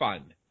 more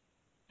fun.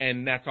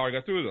 And that's how I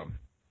got through them.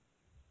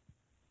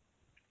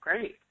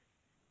 Great.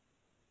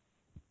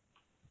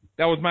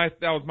 That was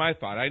my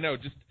thought. I know,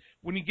 just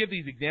when you give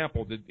these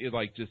examples, it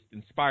like just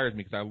inspires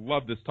me because I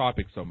love this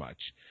topic so much.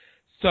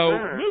 So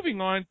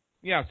moving on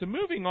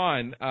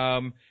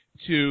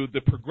to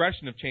the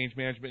progression of change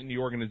management in the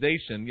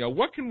organization.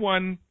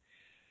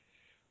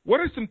 What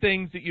are some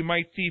things that you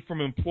might see from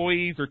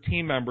employees or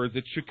team members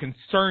that should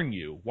concern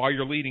you while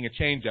you're leading a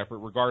change effort,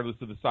 regardless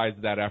of the size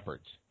of that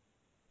effort?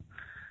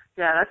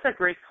 Yeah, that's a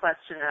great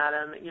question,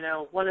 Adam.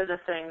 One of the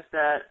things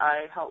that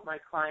I help my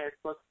clients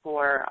look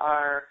for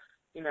are,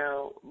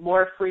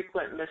 more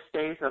frequent missed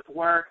days of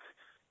work,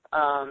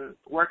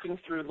 working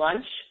through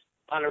lunch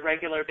on a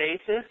regular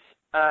basis,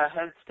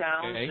 heads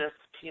down,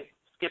 just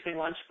skipping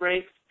lunch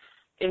breaks,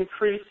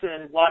 increase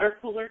in water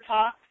cooler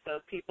talk, so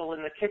people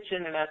in the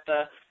kitchen and at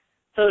the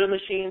soda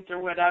machines or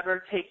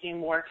whatever taking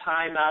more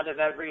time out of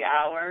every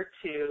hour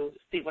to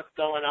see what's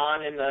going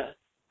on in the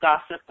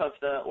gossip of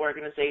the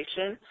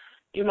organization.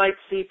 You might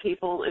see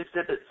people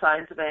exhibit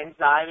signs of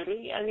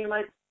anxiety, and you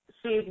might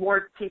see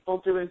more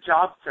people doing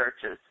job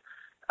searches.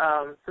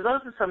 So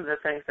those are some of the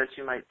things that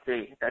you might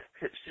see that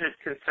should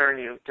concern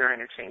you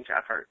during a change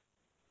effort.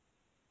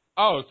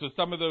 Oh, so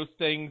some of those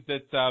things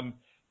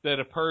that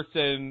a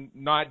person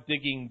not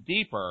digging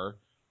deeper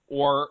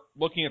or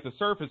looking at the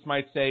surface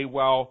might say,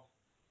 well,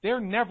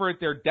 they're never at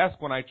their desk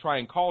when I try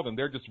and call them.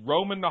 They're just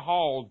roaming the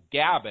halls,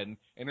 gabbing,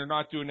 and they're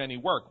not doing any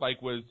work,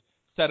 like was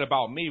said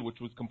about me, which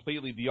was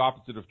completely the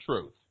opposite of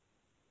truth.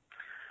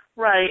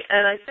 Right,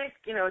 and I think,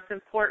 it's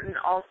important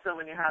also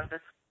when you're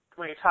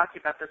talking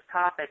about this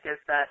topic is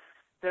that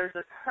there's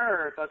a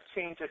curve of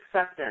change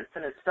acceptance,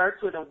 and it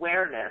starts with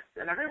awareness,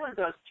 and everyone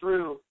goes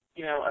through,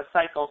 a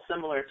cycle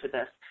similar to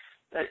this.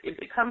 That it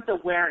becomes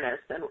awareness,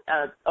 and,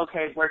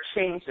 okay, we're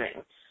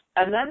changing.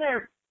 And then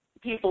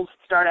people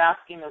start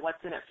asking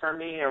what's in it for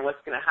me or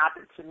what's going to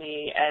happen to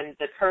me, and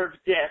the curve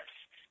dips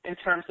in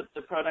terms of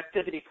the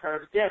productivity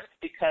curve dips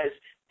because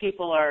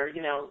people are,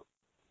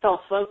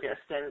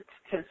 self-focused and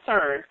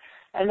concerned.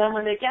 And then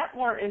when they get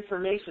more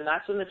information,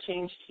 that's when the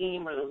change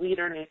team or the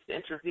leader needs to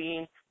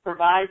intervene,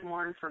 provide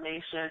more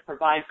information,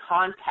 provide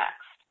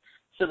context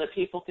so that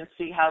people can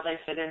see how they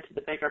fit into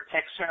the bigger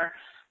picture.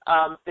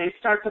 They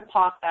start to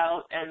pop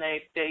out and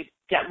they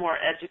get more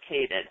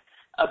educated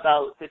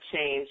about the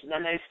change, and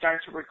then they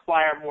start to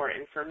require more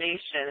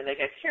information, and they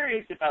get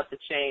curious about the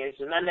change,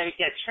 and then they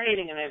get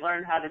training and they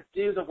learn how to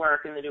do the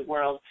work in the new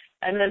world,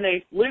 and then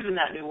they live in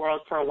that new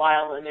world for a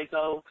while, and they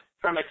go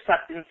from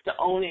acceptance to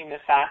owning the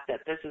fact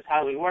that this is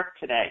how we work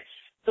today.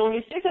 So when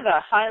you think of the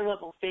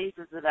high-level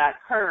phases of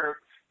that curve,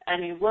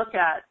 and you look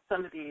at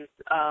some of these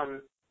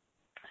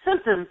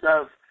symptoms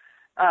of,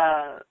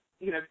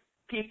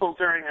 people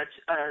during a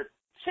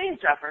change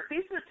effort,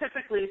 these are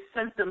typically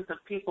symptoms of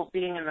people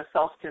being in the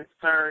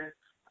self-concern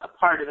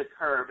part of the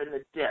curve, in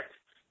the dip,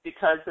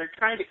 because they're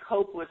trying to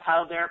cope with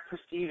how they're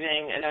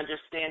perceiving and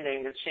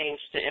understanding the change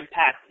to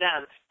impact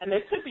them. And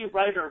they could be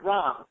right or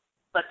wrong,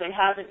 but they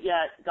haven't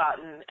yet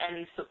gotten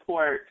any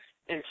support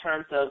in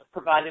terms of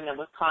providing them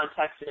with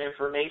context and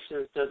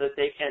information so that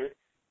they can,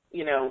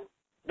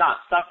 not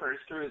suffer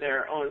through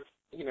their own,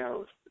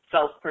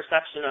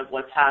 self-perception of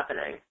what's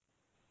happening.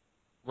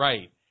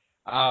 Right.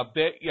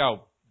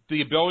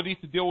 The ability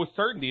to deal with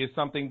certainty is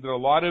something that a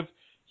lot of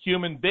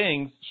human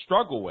beings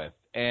struggle with.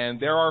 And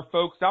there are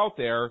folks out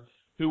there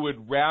who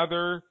would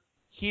rather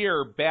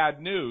hear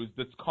bad news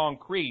that's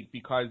concrete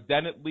because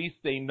then at least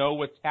they know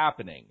what's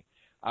happening.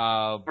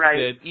 Right.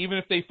 That even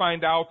if they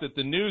find out that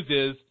the news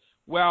is,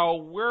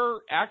 well, we're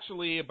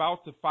actually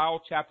about to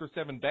file Chapter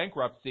 7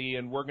 bankruptcy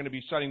and we're going to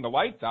be shutting the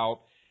lights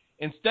out,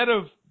 instead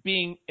of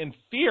being in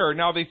fear,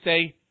 now they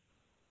say,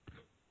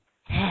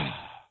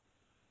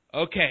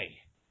 okay,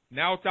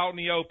 now it's out in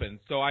the open,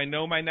 so I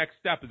know my next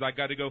step is I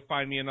got to go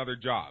find me another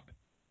job.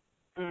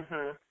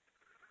 Mhm.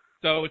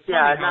 So it's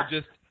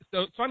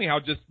funny how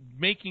just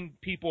making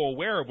people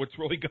aware of what's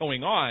really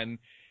going on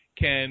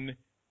can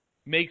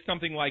make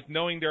something like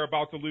knowing they're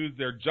about to lose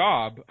their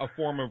job a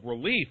form of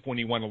relief when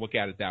you want to look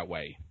at it that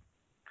way.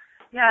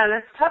 Yeah, and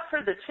it's tough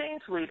for the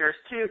change leaders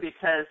too,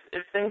 because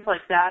if things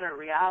like that are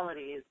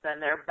realities, then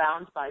they're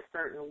bound by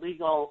certain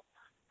legal,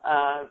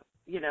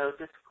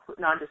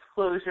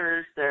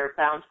 non-disclosures. They're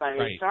bound by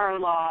HR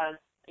laws,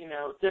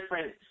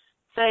 different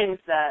things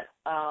that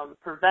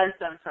prevent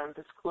them from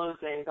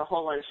disclosing the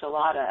whole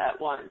enchilada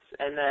at once.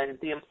 And then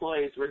the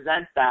employees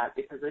resent that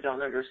because they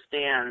don't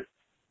understand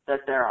that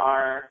there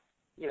are,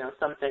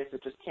 some things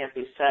that just can't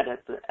be said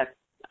at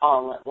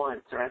all at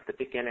once or at the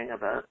beginning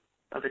of a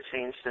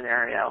change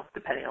scenario,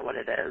 depending on what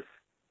it is.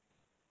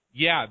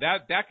 Yeah,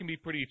 that can be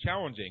pretty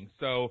challenging.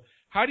 So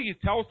how do you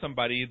tell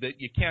somebody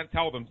that you can't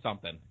tell them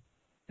something?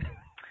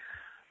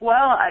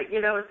 Well,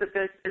 it's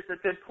a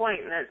good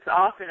point, and it's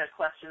often a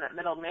question that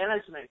middle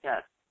management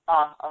gets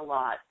a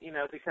lot,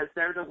 because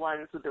they're the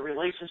ones with the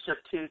relationship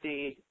to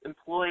the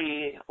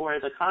employee or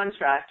the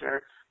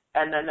contractor,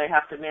 and then they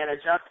have to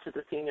manage up to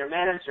the senior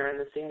manager, and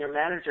the senior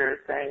manager is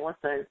saying,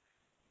 listen,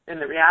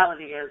 And the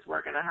reality is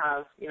we're going to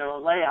have, a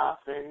layoff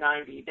in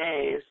 90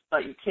 days,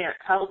 but you can't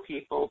tell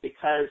people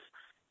because,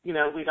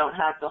 we don't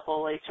have the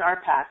whole HR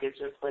package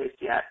in place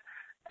yet.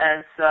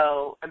 And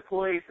so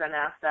employees then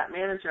ask that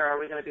manager, are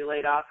we going to be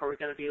laid off? Are we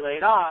going to be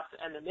laid off?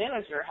 And the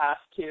manager has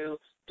to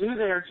do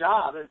their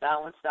job and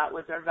balance that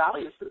with their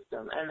value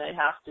system. And they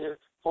have to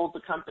hold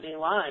the company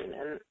line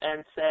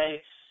and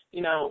say,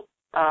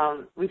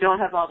 we don't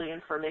have all the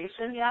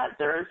information yet.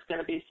 There is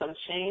going to be some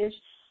change,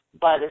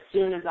 but as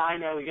soon as I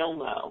know, you'll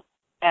know.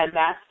 And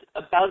that's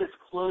about as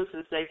close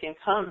as they can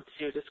come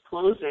to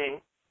disclosing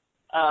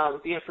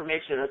the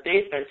information that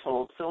they've been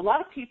told. So a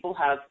lot of people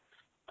have,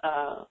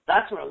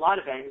 that's where a lot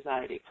of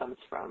anxiety comes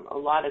from, a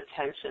lot of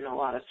tension, a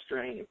lot of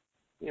strain,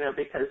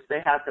 because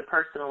they have the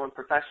personal and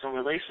professional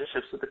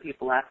relationships with the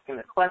people asking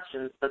the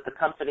questions, but the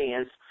company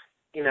is,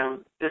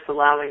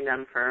 disallowing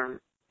them from,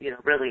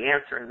 really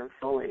answering them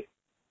fully.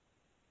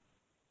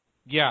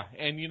 Yeah,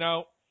 and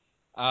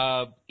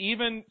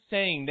even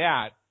saying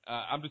that,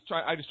 I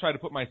just try to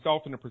put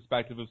myself in the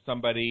perspective of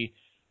somebody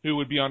who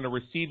would be on the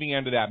receiving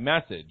end of that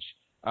message.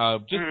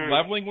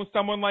 Leveling with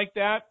someone like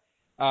that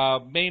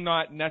may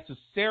not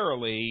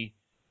necessarily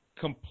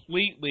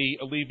completely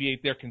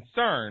alleviate their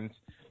concerns,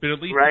 but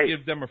at least it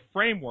gives them a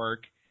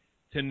framework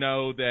to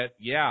know that,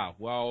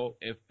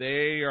 if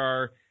they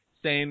are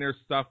saying there's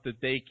stuff that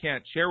they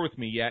can't share with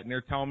me yet, and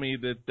they're telling me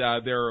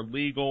that there are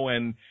legal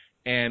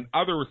and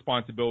other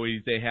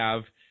responsibilities they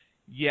have,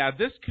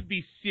 this could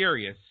be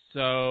serious.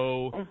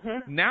 So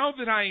now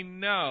that I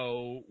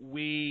know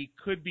we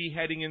could be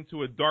heading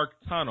into a dark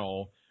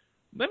tunnel,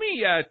 let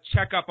me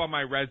check up on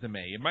my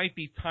resume. It might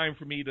be time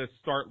for me to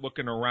start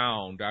looking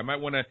around. I might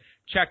want to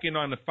check in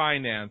on the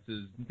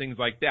finances and things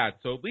like that.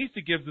 So at least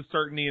it gives a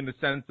certainty in the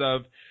sense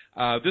of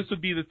this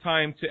would be the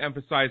time to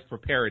emphasize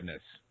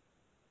preparedness.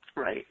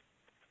 Right.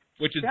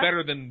 Which is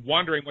better than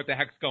wondering what the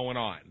heck's going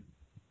on.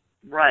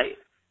 Right.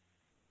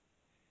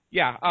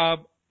 Yeah.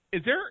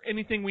 Is there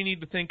anything we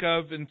need to think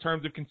of in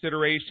terms of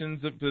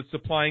considerations of the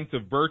supplying to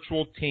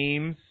virtual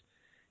teams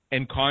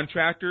and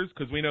contractors?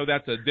 Because we know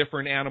that's a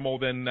different animal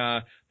than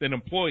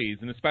employees,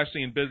 and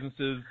especially in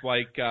businesses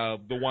like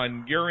the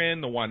one you're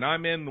in, the one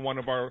I'm in, a lot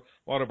of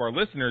our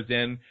listeners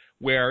in,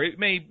 where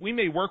we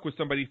may work with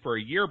somebody for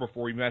a year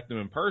before we met them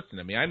in person.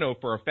 I mean, I know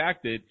for a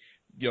fact that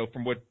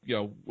from what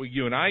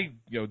you and I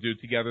do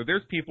together,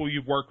 there's people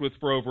you've worked with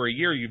for over a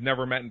year you've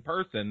never met in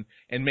person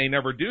and may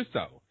never do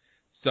so.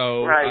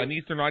 So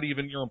these are not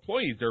even your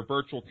employees; they're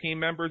virtual team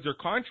members or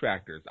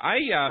contractors.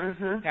 I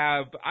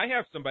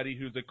have somebody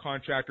who's a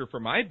contractor for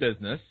my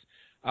business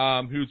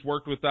who's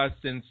worked with us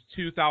since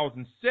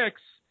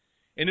 2006,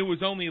 and it was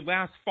only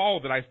last fall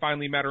that I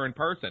finally met her in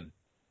person.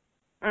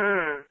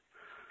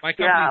 My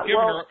company's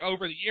given her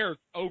over the years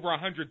over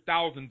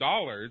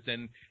 $100,000,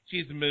 and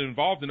she's been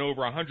involved in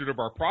over 100 of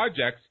our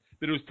projects.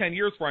 But it was 10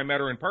 years before I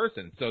met her in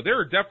person. So there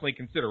are definitely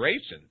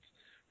considerations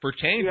for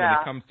change when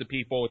it comes to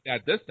people at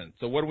that distance.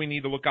 So what do we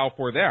need to look out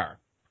for there?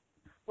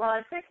 Well,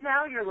 I think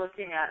now you're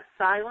looking at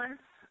silence,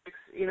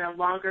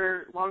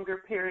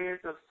 longer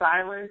periods of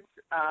silence,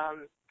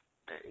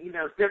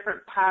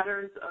 different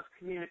patterns of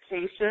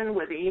communication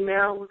with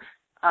email.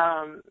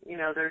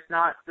 There's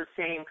not the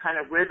same kind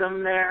of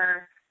rhythm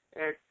there.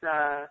 It's,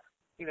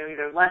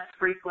 either less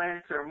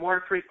frequent or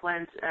more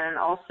frequent, and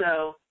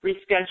also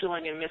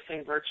rescheduling and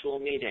missing virtual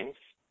meetings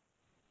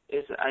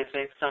is, I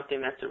think, something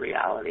that's a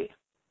reality.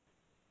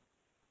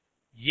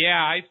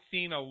 Yeah, I've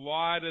seen a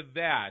lot of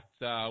that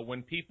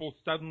when people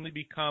suddenly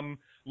become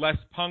less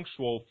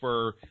punctual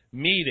for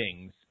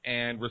meetings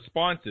and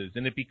responses,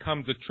 and it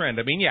becomes a trend.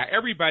 I mean,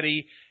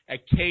 everybody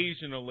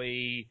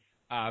occasionally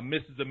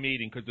misses a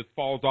meeting because it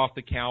falls off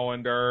the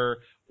calendar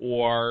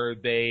or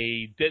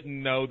they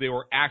didn't know they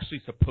were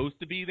actually supposed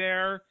to be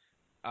there.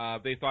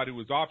 They thought it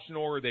was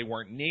optional or they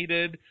weren't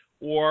needed,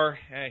 or,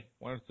 hey,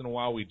 once in a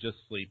while we just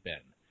sleep in.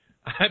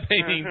 I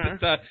mean,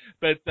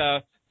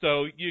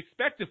 so you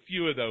expect a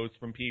few of those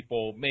from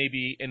people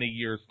maybe in a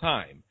year's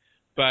time.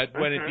 But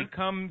when it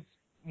becomes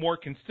more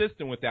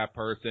consistent with that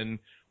person,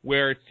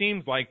 where it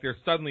seems like they're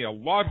suddenly a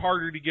lot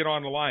harder to get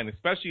on the line,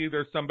 especially if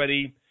there's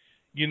somebody,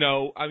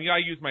 I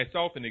use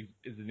myself as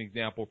an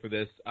example for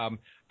this.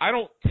 I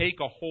don't take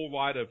a whole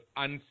lot of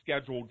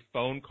unscheduled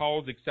phone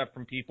calls except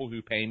from people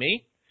who pay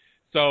me.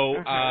 So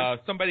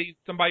somebody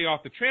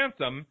off the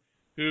transom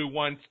who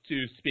wants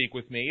to speak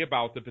with me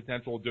about the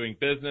potential of doing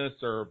business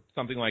or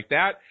something like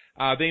that,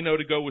 they know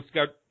to go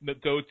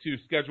to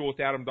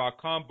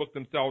schedulewithadam.com, book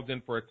themselves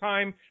in for a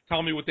time,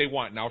 tell me what they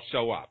want, and I'll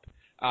show up.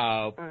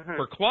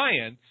 For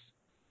clients,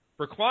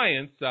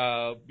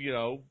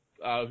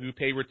 who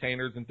pay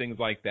retainers and things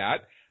like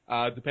that,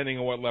 depending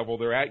on what level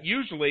they're at,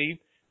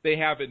 usually they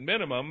have at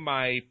minimum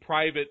my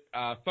private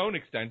phone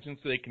extension,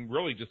 so they can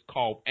really just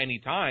call any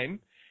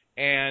time.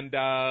 And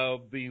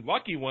the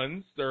lucky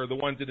ones, or the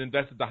ones that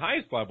invest at the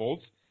highest levels,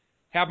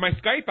 have my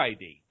Skype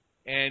ID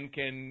and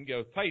can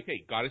type,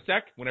 hey, got a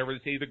sec, whenever they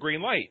see the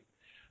green light.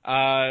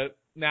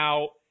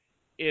 Now,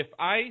 if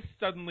I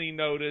suddenly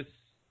notice,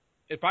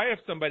 if I have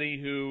somebody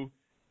who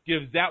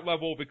gives that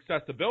level of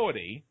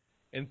accessibility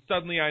and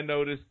suddenly I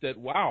noticed that,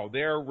 wow,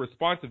 their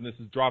responsiveness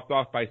has dropped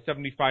off by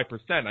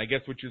 75%. I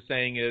guess what you're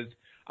saying is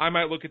I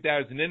might look at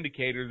that as an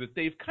indicator that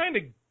they've kind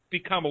of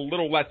become a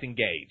little less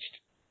engaged.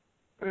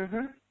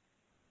 Mm-hmm.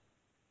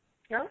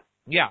 Yeah.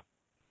 Yeah.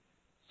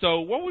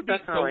 So what would be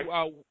Definitely.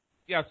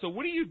 so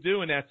what do you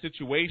do in that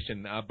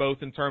situation,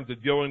 both in terms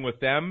of dealing with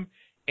them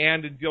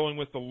and in dealing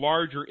with the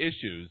larger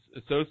issues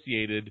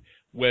associated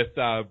with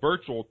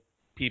virtual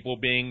people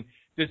being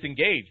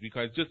disengaged?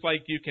 Because just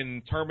like you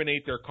can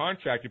terminate their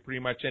contract at pretty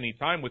much any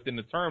time within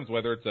the terms,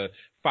 whether it's a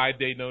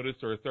 5-day notice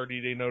or a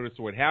 30-day notice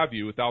or what have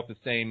you, without the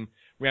same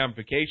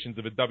ramifications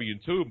of a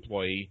W-2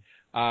 employee,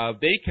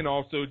 they can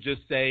also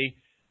just say,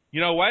 you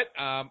know what,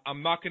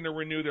 I'm not going to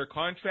renew their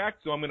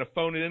contract, so I'm going to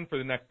phone it in for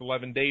the next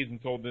 11 days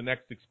until the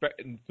next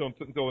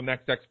until the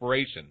next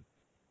expiration.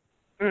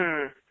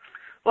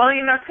 Well,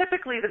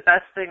 typically the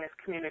best thing is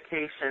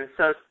communication.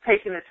 So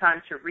taking the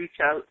time to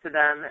reach out to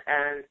them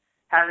and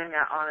having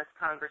that honest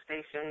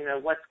conversation,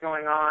 what's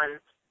going on,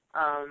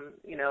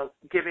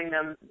 giving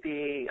them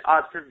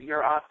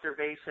your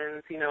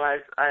observations.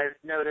 I've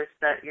noticed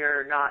that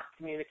you're not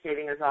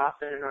communicating as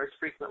often or as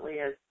frequently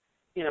as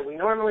we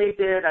normally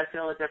did. I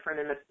feel a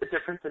difference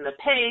in the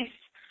pace.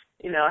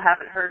 I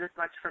haven't heard as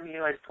much from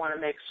you. I just want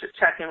to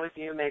check in with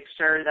you, make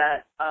sure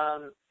that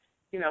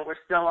we're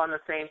still on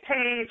the same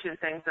page and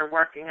things are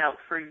working out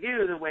for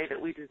you the way that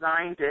we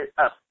designed it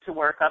to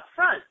work up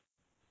front.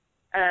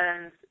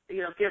 And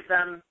give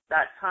them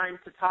that time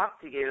to talk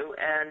to you.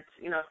 And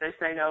if they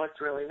say no, it's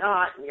really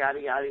not, and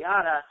yada yada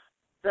yada,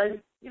 then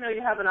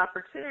you have an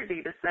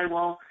opportunity to say,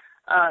 well,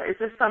 is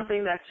this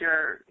something that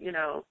you're,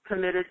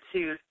 committed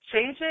to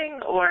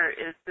changing, or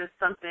is this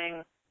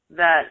something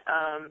that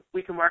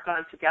we can work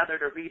on together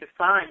to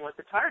redefine what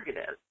the target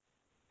is?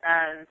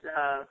 And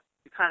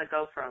you kind of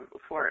go from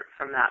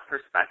that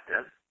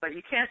perspective. But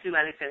you can't do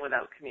anything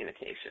without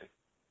communication.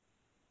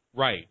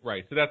 Right.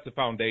 So that's the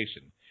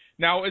foundation.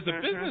 Now, as a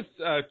business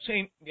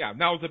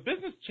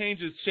business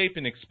changes shape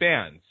and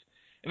expands,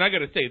 and I got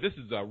to say, this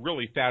is a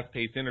really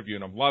fast-paced interview,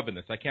 and I'm loving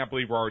this. I can't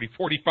believe we're already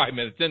 45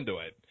 minutes into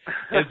it.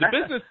 As the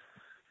business,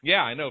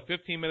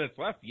 15 minutes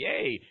left.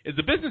 Yay! As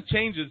the business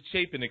changes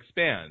shape and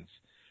expands,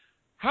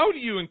 how do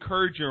you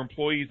encourage your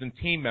employees and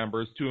team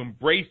members to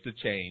embrace the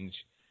change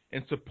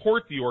and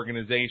support the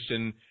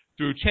organization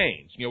through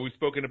change? We've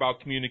spoken about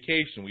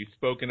communication. We've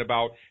spoken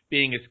about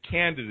being as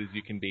candid as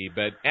you can be.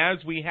 But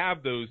as we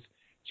have those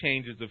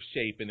changes of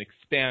shape and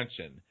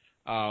expansion,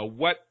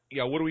 what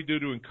do we do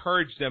to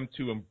encourage them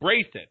to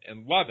embrace it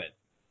and love it?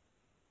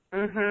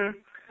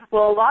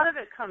 Well, a lot of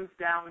it comes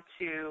down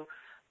to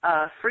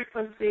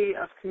frequency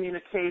of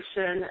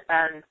communication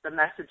and the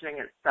messaging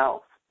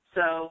itself.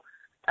 So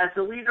as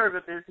the leader of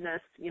a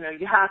business, you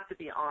have to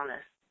be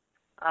honest.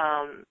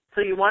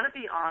 So you want to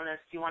be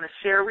honest. You want to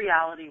share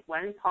reality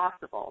when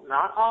possible,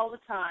 not all the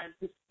time.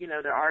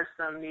 There are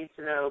some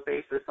need-to-know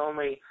basis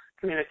only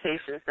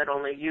communications that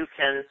only you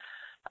can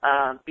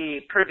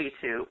be privy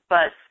to.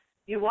 But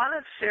you want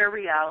to share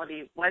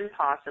reality when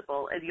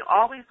possible, and you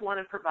always want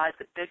to provide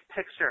the big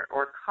picture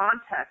or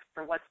context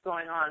for what's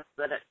going on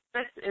so that it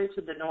fits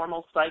into the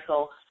normal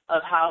cycle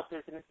of how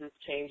businesses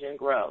change and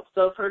grow.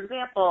 So, for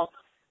example,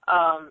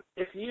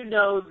 if you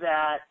know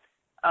that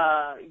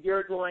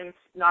you're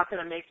not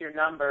going to make your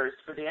numbers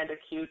for the end of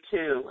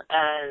Q2,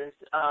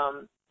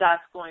 and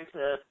that's going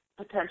to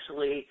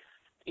potentially,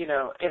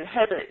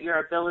 inhibit your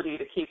ability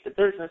to keep the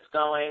business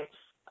going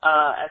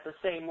at the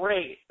same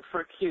rate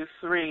for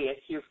Q3 and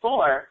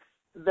Q4,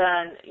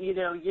 then you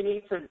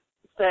need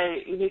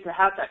to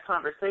have that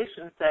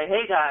conversation and say,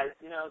 hey guys,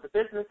 the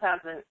business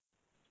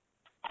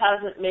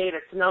hasn't made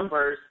its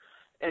numbers.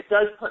 It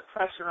does put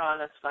pressure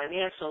on us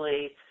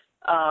financially.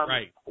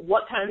 Right.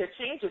 What kind of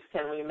changes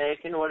can we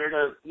make in order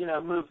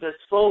to move this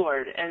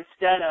forward,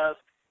 instead of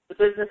the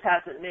business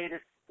hasn't made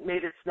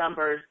its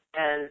numbers,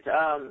 and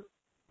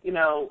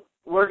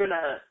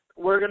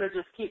we're gonna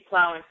just keep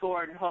plowing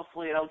forward and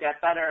hopefully it'll get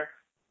better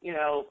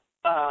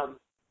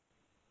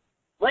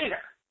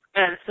later.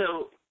 And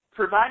so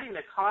providing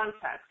the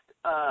context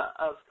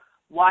of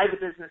why the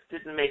business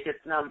didn't make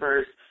its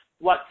numbers,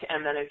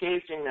 and then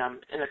engaging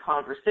them in a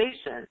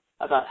conversation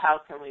about how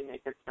can we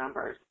make its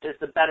numbers is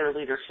the better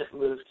leadership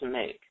move to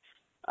make.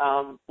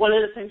 One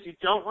of the things you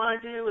don't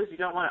want to do is you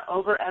don't want to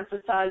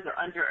overemphasize or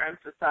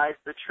underemphasize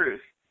the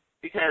truth,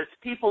 because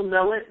people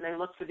know it and they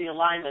look for the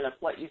alignment of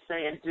what you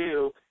say and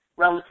do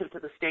relative to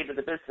the state of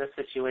the business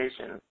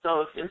situation.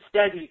 So if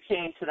instead you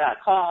came to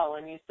that call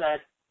and you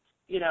said,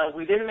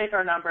 we didn't make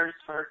our numbers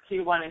for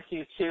Q1 and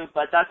Q2,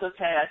 but that's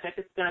okay. I think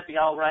it's going to be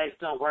all right.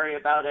 Don't worry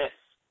about it.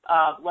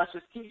 Let's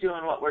just keep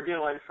doing what we're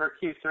doing for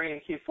Q3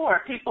 and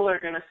Q4. People are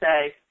going to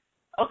say,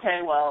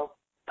 okay, well,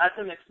 that's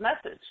a mixed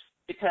message,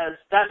 because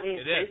that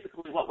means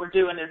basically what we're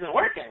doing isn't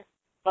working,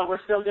 but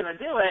we're still going to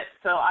do it,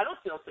 so I don't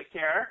feel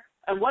secure.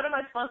 And what am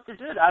I supposed to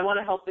do? I want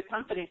to help the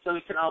company so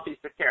we can all be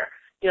secure.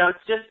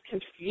 It's just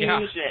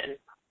confusion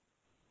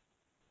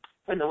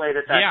in the way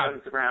that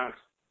comes around.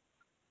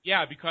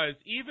 Yeah, because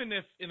even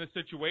if in a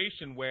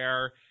situation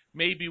where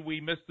maybe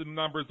we missed the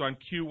numbers on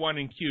Q1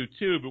 and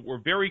Q2, but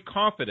we're very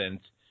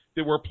confident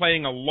that we're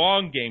playing a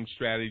long game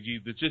strategy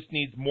that just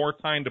needs more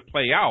time to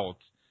play out.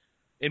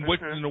 In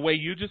the way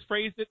you just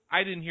phrased it,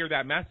 I didn't hear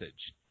that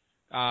message.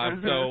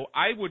 So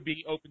I would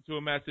be open to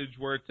a message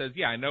where it says,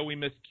 yeah, I know we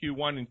missed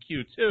Q1 and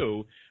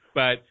Q2,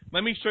 but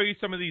let me show you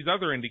some of these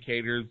other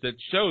indicators that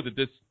show that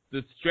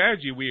this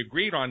strategy we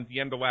agreed on at the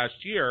end of last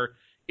year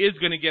is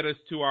going to get us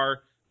to our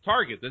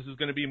target. This is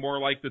going to be more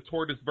like the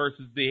tortoise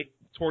versus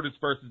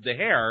the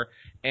hare,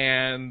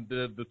 and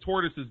the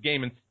tortoise is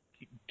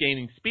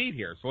gaining speed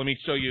here. So let me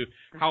show you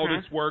how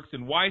this works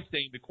and why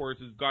staying the course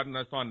has gotten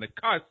us on the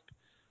cusp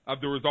of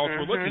the results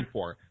we're looking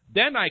for.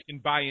 Then I can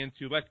buy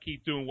into let's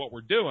keep doing what we're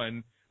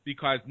doing,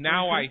 because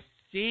now I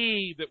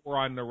see that we're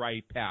on the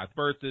right path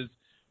versus,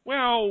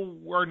 well,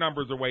 our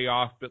numbers are way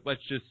off, but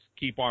let's just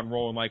keep on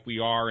rolling like we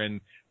are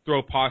and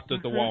throw pasta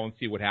at the wall and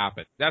see what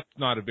happens. That's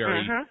not a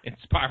very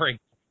inspiring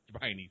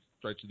by any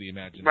stretch of the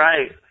imagination.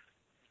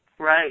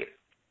 Right.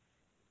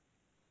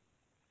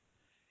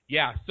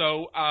 Yeah,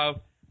 so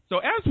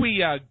as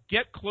we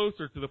get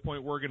closer to the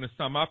point we're going to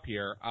sum up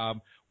here,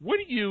 what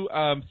do you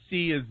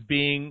see as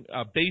being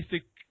a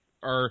basic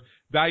or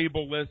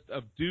valuable list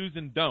of do's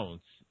and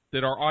don'ts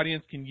that our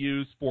audience can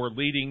use for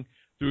leading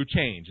through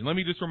change? And let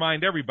me just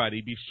remind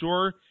everybody, be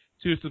sure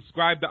to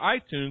subscribe to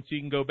iTunes so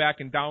you can go back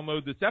and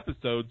download this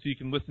episode so you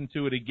can listen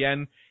to it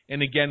again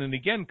and again and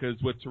again, because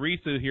what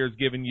Teresa here has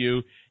given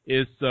you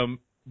is some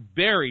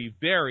very,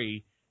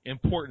 very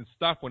important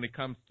stuff when it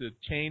comes to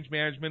change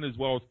management as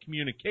well as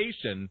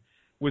communication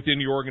within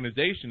your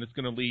organization. It's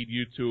going to lead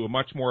you to a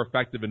much more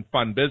effective and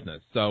fun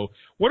business. So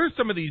what are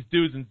some of these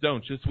do's and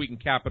don'ts, just so we can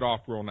cap it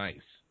off real nice?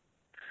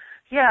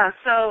 Yeah,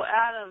 so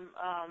Adam,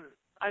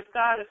 I've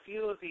got a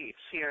few of each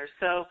here.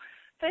 So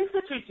things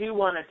that you do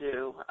want to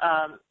do,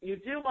 you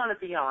do want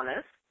to be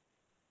honest.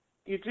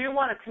 You do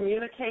want to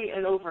communicate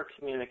and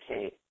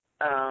over-communicate.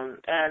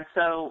 And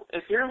so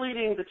if you're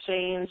leading the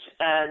change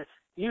and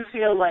you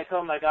feel like,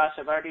 oh my gosh,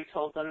 I've already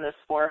told them this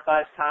 4 or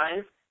 5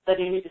 times, then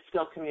you need to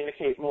still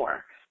communicate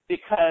more,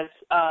 because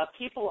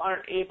people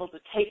aren't able to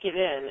take it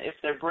in if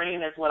their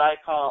brain is what I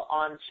call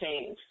on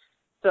change.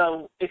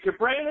 So if your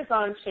brain is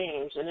on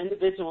change, an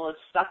individual is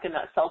stuck in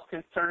that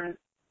self-concern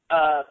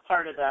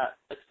part of that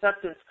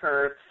acceptance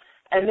curve,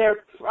 and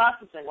they're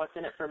processing what's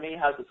in it for me,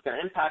 how's this going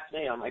to impact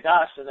me, oh my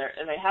gosh, and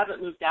they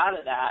haven't moved out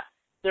of that,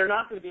 they're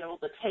not going to be able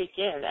to take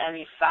in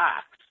any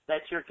facts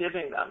that you're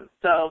giving them.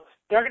 So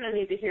they're going to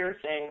need to hear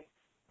things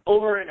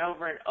over and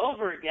over and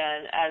over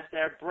again as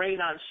their brain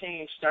on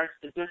change starts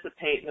to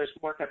dissipate and there's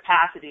more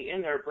capacity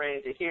in their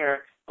brain to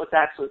hear what's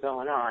actually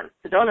going on.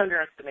 So don't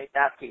underestimate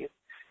that piece.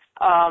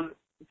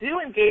 Do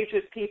engage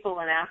with people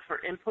and ask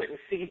for input and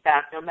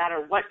feedback no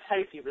matter what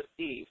type you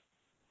receive.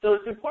 So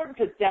it's important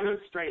to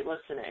demonstrate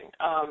listening,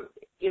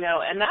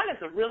 and that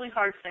is a really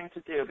hard thing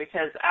to do,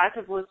 because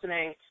active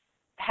listening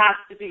has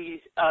to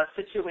be a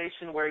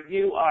situation where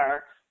you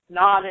are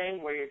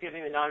nodding, where you're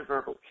giving the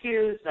nonverbal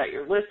cues that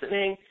you're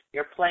listening,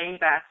 you're playing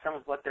back some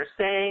of what they're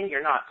saying,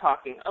 you're not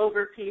talking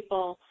over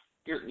people,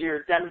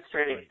 you're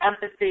demonstrating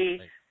empathy.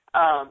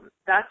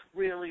 That's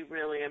really,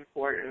 really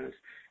important.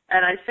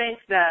 And I think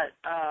that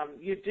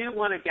you do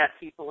want to get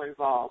people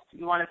involved.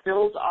 You want to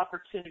build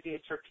opportunities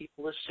for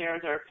people to share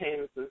their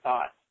opinions and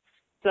thoughts.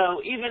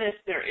 So even if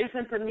there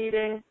isn't a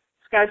meeting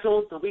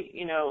scheduled,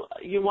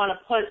 you want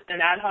to put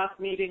an ad hoc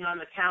meeting on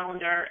the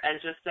calendar and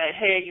just say,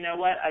 hey, you know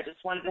what, I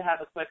just wanted to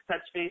have a quick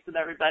touch base with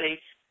everybody.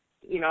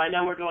 I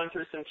know we're going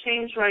through some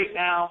change right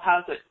now.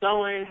 How's it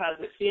going? How's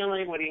it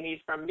feeling? What do you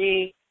need from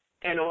me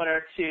in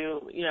order to,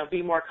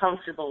 be more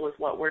comfortable with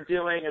what we're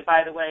doing? And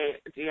by the way,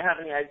 do you have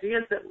any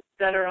ideas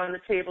that are on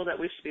the table that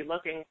we should be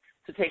looking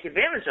to take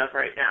advantage of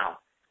right now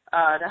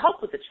to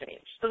help with the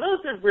change? So those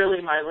are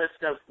really my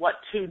list of what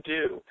to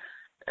do.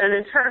 And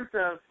in terms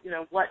of,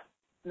 what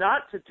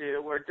not to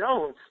do or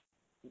don't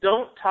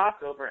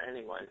talk over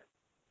anyone.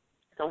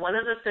 So one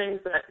of the things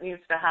that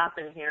needs to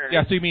happen here is...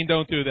 Yeah, so you mean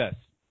don't do this.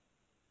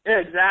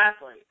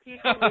 Exactly.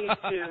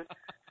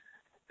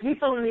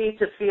 People need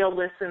to feel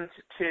listened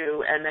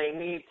to, and they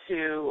need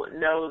to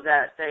know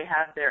that they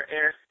have their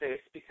airspace,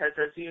 because,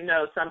 as you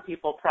know, some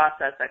people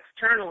process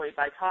externally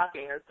by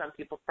talking and some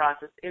people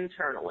process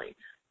internally.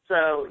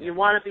 So you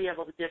want to be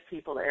able to give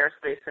people the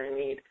airspace they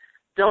need.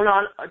 Don't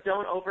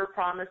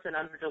overpromise and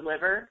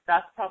underdeliver.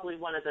 That's probably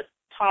one of the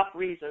top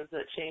reasons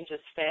that changes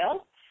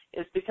fail,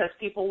 is because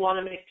people want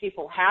to make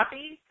people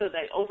happy, so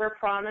they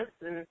overpromise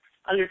and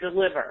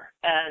underdeliver,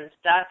 and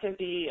that can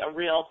be a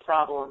real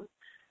problem.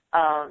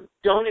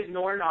 Don't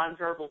ignore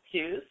nonverbal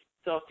cues.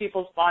 So if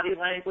people's body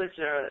language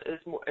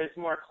is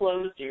more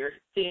closed, you're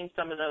seeing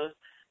some of those,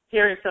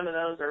 hearing some of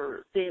those,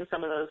 or seeing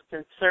some of those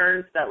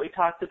concerns that we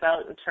talked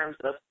about in terms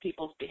of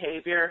people's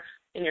behavior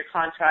in your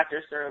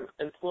contractors or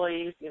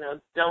employees,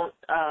 don't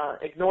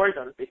ignore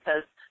them,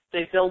 because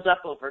they build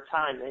up over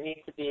time. They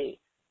need to be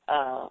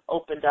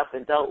opened up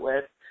and dealt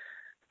with.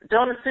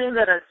 Don't assume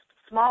that a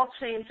small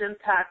change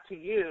impact to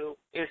you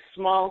is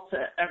small to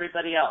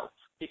everybody else.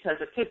 because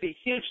it could be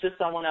huge to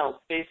someone else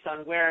based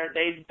on where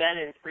they've been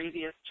in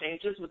previous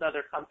changes with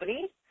other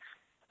companies,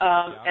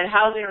 and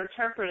how they're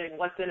interpreting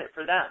what's in it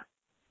for them.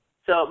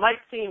 So it might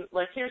seem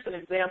like, here's an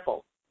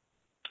example.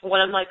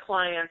 One of my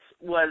clients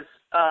was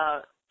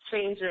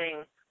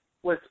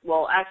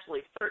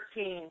actually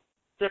 13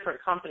 different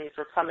companies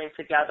were coming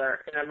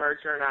together in a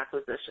merger and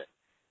acquisition.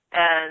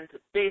 And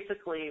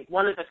basically,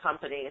 one of the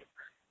companies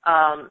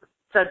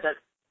said that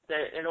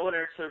in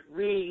order to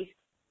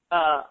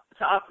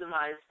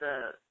optimize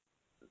the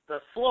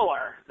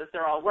floor that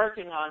they're all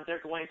working on,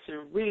 they're going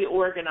to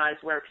reorganize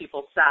where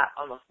people sat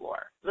on the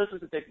floor. This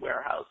is a big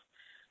warehouse.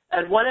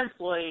 And one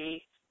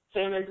employee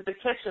came into the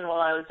kitchen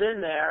while I was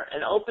in there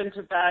and opened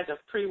a bag of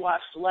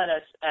pre-washed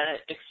lettuce, and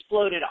it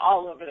exploded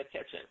all over the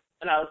kitchen.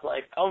 And I was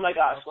like, oh, my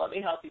gosh, let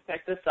me help you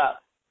pick this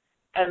up.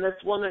 And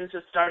this woman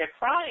just started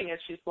crying, and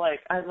she's like,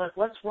 I'm like,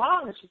 what's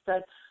wrong? And she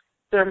said,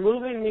 they're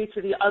moving me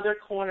to the other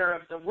corner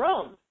of the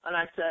room. And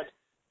I said,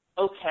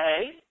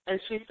 okay. And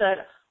she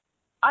said,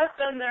 I've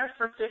been there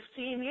for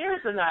 15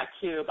 years in that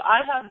cube.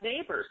 I have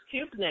neighbors,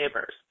 cube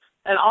neighbors,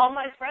 and all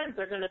my friends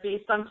are going to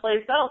be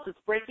someplace else. It's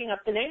breaking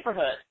up the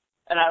neighborhood.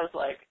 And I was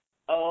like,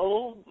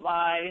 oh,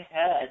 my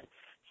head.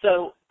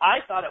 So I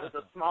thought it was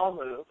a small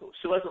move.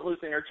 She wasn't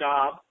losing her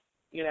job.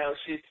 You know,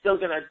 she's still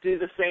going to do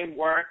the same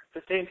work.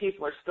 The same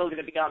people are still going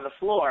to be on the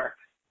floor.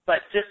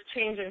 But just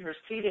changing her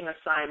seating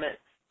assignment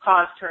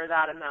caused her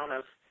that amount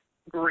of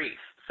grief.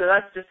 So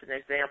that's just an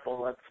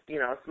example of, you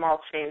know, a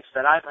small change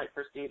that I might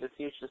perceive as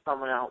huge to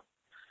someone else.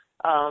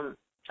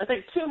 I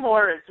think two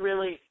more is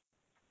really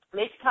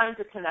make time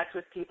to connect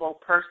with people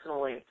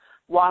personally,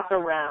 walk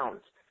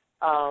around.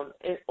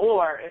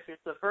 Or if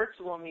it's a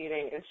virtual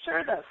meeting,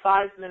 ensure that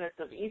 5 minutes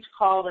of each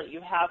call that you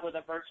have with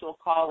a virtual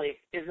colleague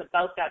is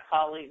about that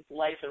colleague's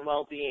life and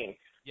well-being,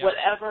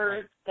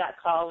 whatever that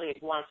colleague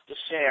wants to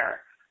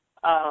share.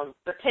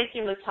 But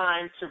taking the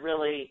time to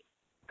really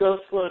go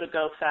slow to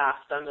go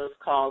fast on those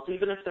calls,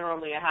 even if they're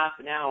only a half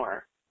an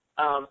hour,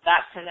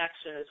 that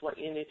connection is what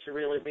you need to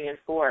really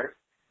reinforce.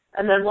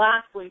 And then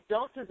lastly,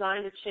 don't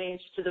design a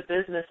change to the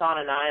business on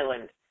an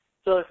island.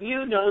 So if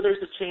you know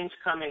there's a change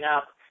coming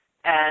up,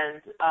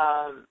 and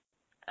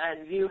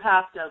you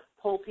have to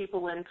pull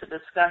people in to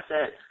discuss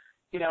it,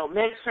 you know,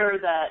 make sure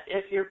that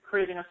if you're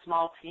creating a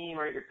small team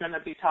or you're going to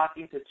be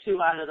talking to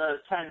 2 out of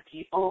those 10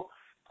 people,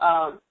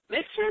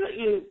 make sure that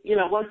you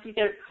know, once you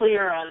get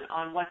clear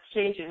on what's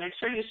changing, make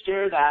sure you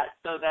share that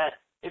so that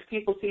if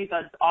people see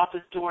that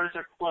office doors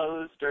are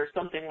closed or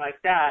something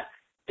like that,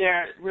 they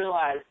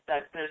realize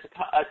that there's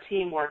a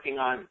team working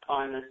on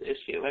this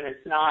issue, and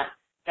it's not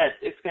that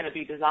it's going to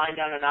be designed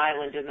on an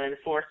island and then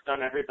forced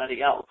on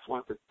everybody else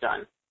once it's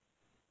done.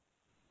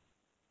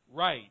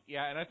 Right.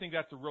 Yeah, and I think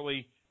that's a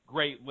really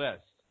great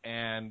list.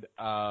 And,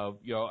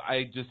 you know,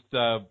 it just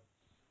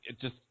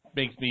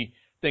makes me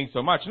think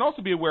so much. And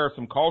also be aware of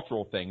some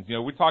cultural things. You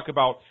know, we talk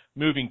about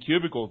moving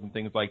cubicles and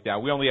things like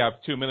that. We only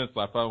have 2 minutes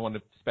left. I don't want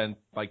to spend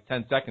like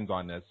 10 seconds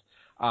on this.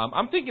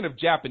 I'm thinking of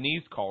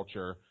Japanese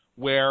culture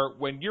where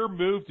when you're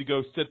moved to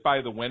go sit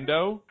by the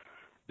window,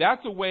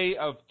 that's a way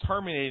of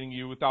terminating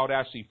you without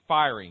actually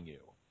firing you.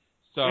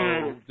 So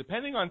so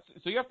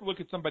you have to look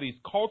at somebody's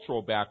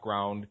cultural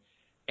background,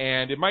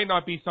 and it might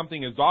not be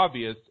something as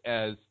obvious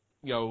as,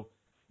 you know,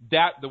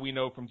 that we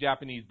know from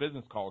Japanese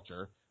business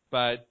culture,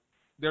 but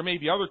there may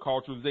be other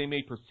cultures they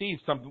may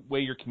perceive some way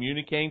you're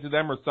communicating to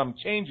them or some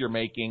change you're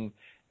making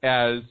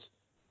as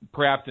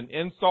perhaps an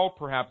insult,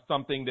 perhaps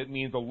something that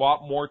means a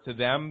lot more to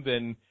them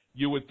than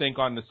you would think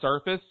on the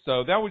surface.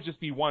 So that would just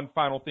be one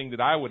final thing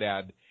that I would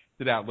add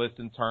to that list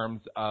in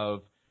terms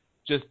of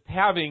just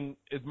having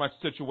as much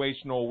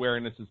situational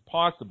awareness as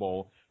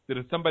possible, that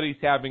if somebody's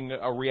having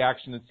a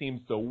reaction that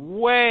seems to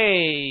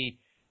way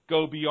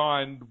go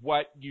beyond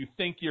what you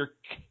think you're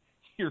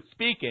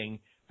speaking,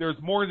 there's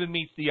more than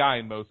meets the eye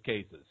in most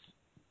cases.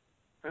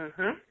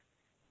 Mm-hmm.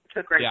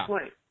 That's a great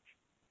point.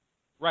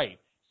 Right.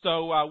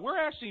 So we're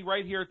actually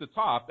right here at the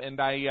top, and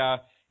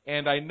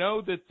I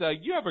know that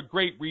you have a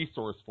great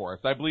resource for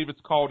us. I believe it's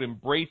called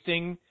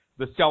Embracing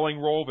the Selling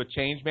Role of a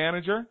Change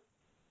Manager.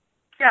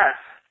 Yes.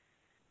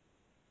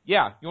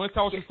 Yeah. You want to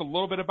tell us just a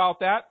little bit about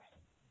that?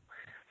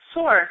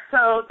 Sure.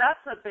 So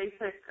that's a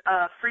basic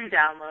free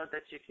download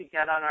that you can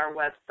get on our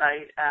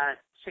website at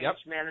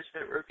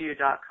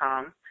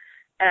changemanagementreview.com.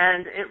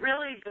 And it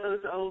really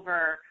goes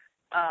over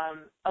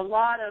a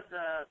lot of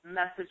the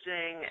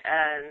messaging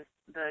and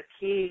the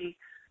key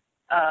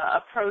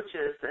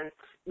approaches and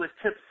with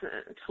tips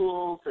and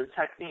tools and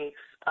techniques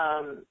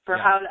for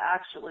how to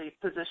actually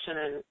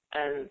position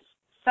and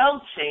sell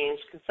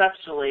change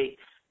conceptually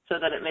so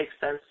that it makes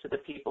sense to the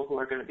people who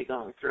are going to be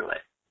going through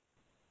it.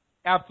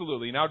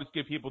 Absolutely. And I'll just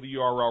give people the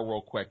URL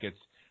real quick. It's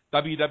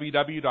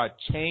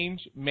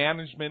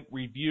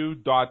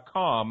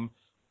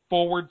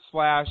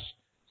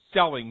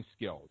www.changemanagementreview.com/selling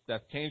skills.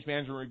 That's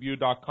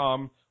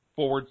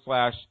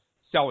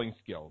changemanagementreview.com/selling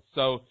skills.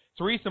 So,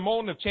 Teresa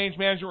Moulton of Change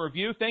Management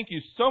Review, thank you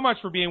so much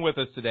for being with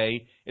us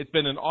today. It's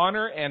been an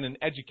honor and an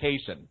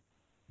education.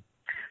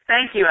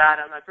 Thank you,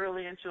 Adam. I've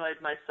really enjoyed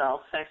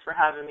myself. Thanks for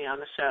having me on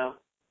the show.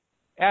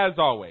 As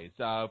always,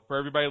 for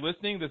everybody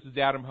listening, this is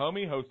Adam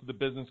Homey, host of the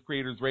Business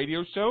Creators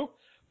Radio Show.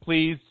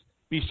 Please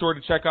be sure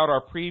to check out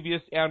our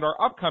previous and our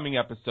upcoming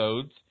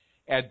episodes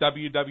at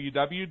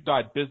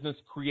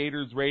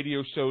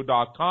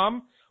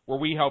www.businesscreatorsradioshow.com, where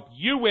we help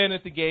you win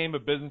at the game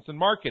of business and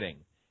marketing.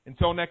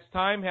 Until next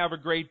time, have a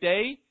great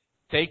day.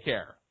 Take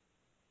care.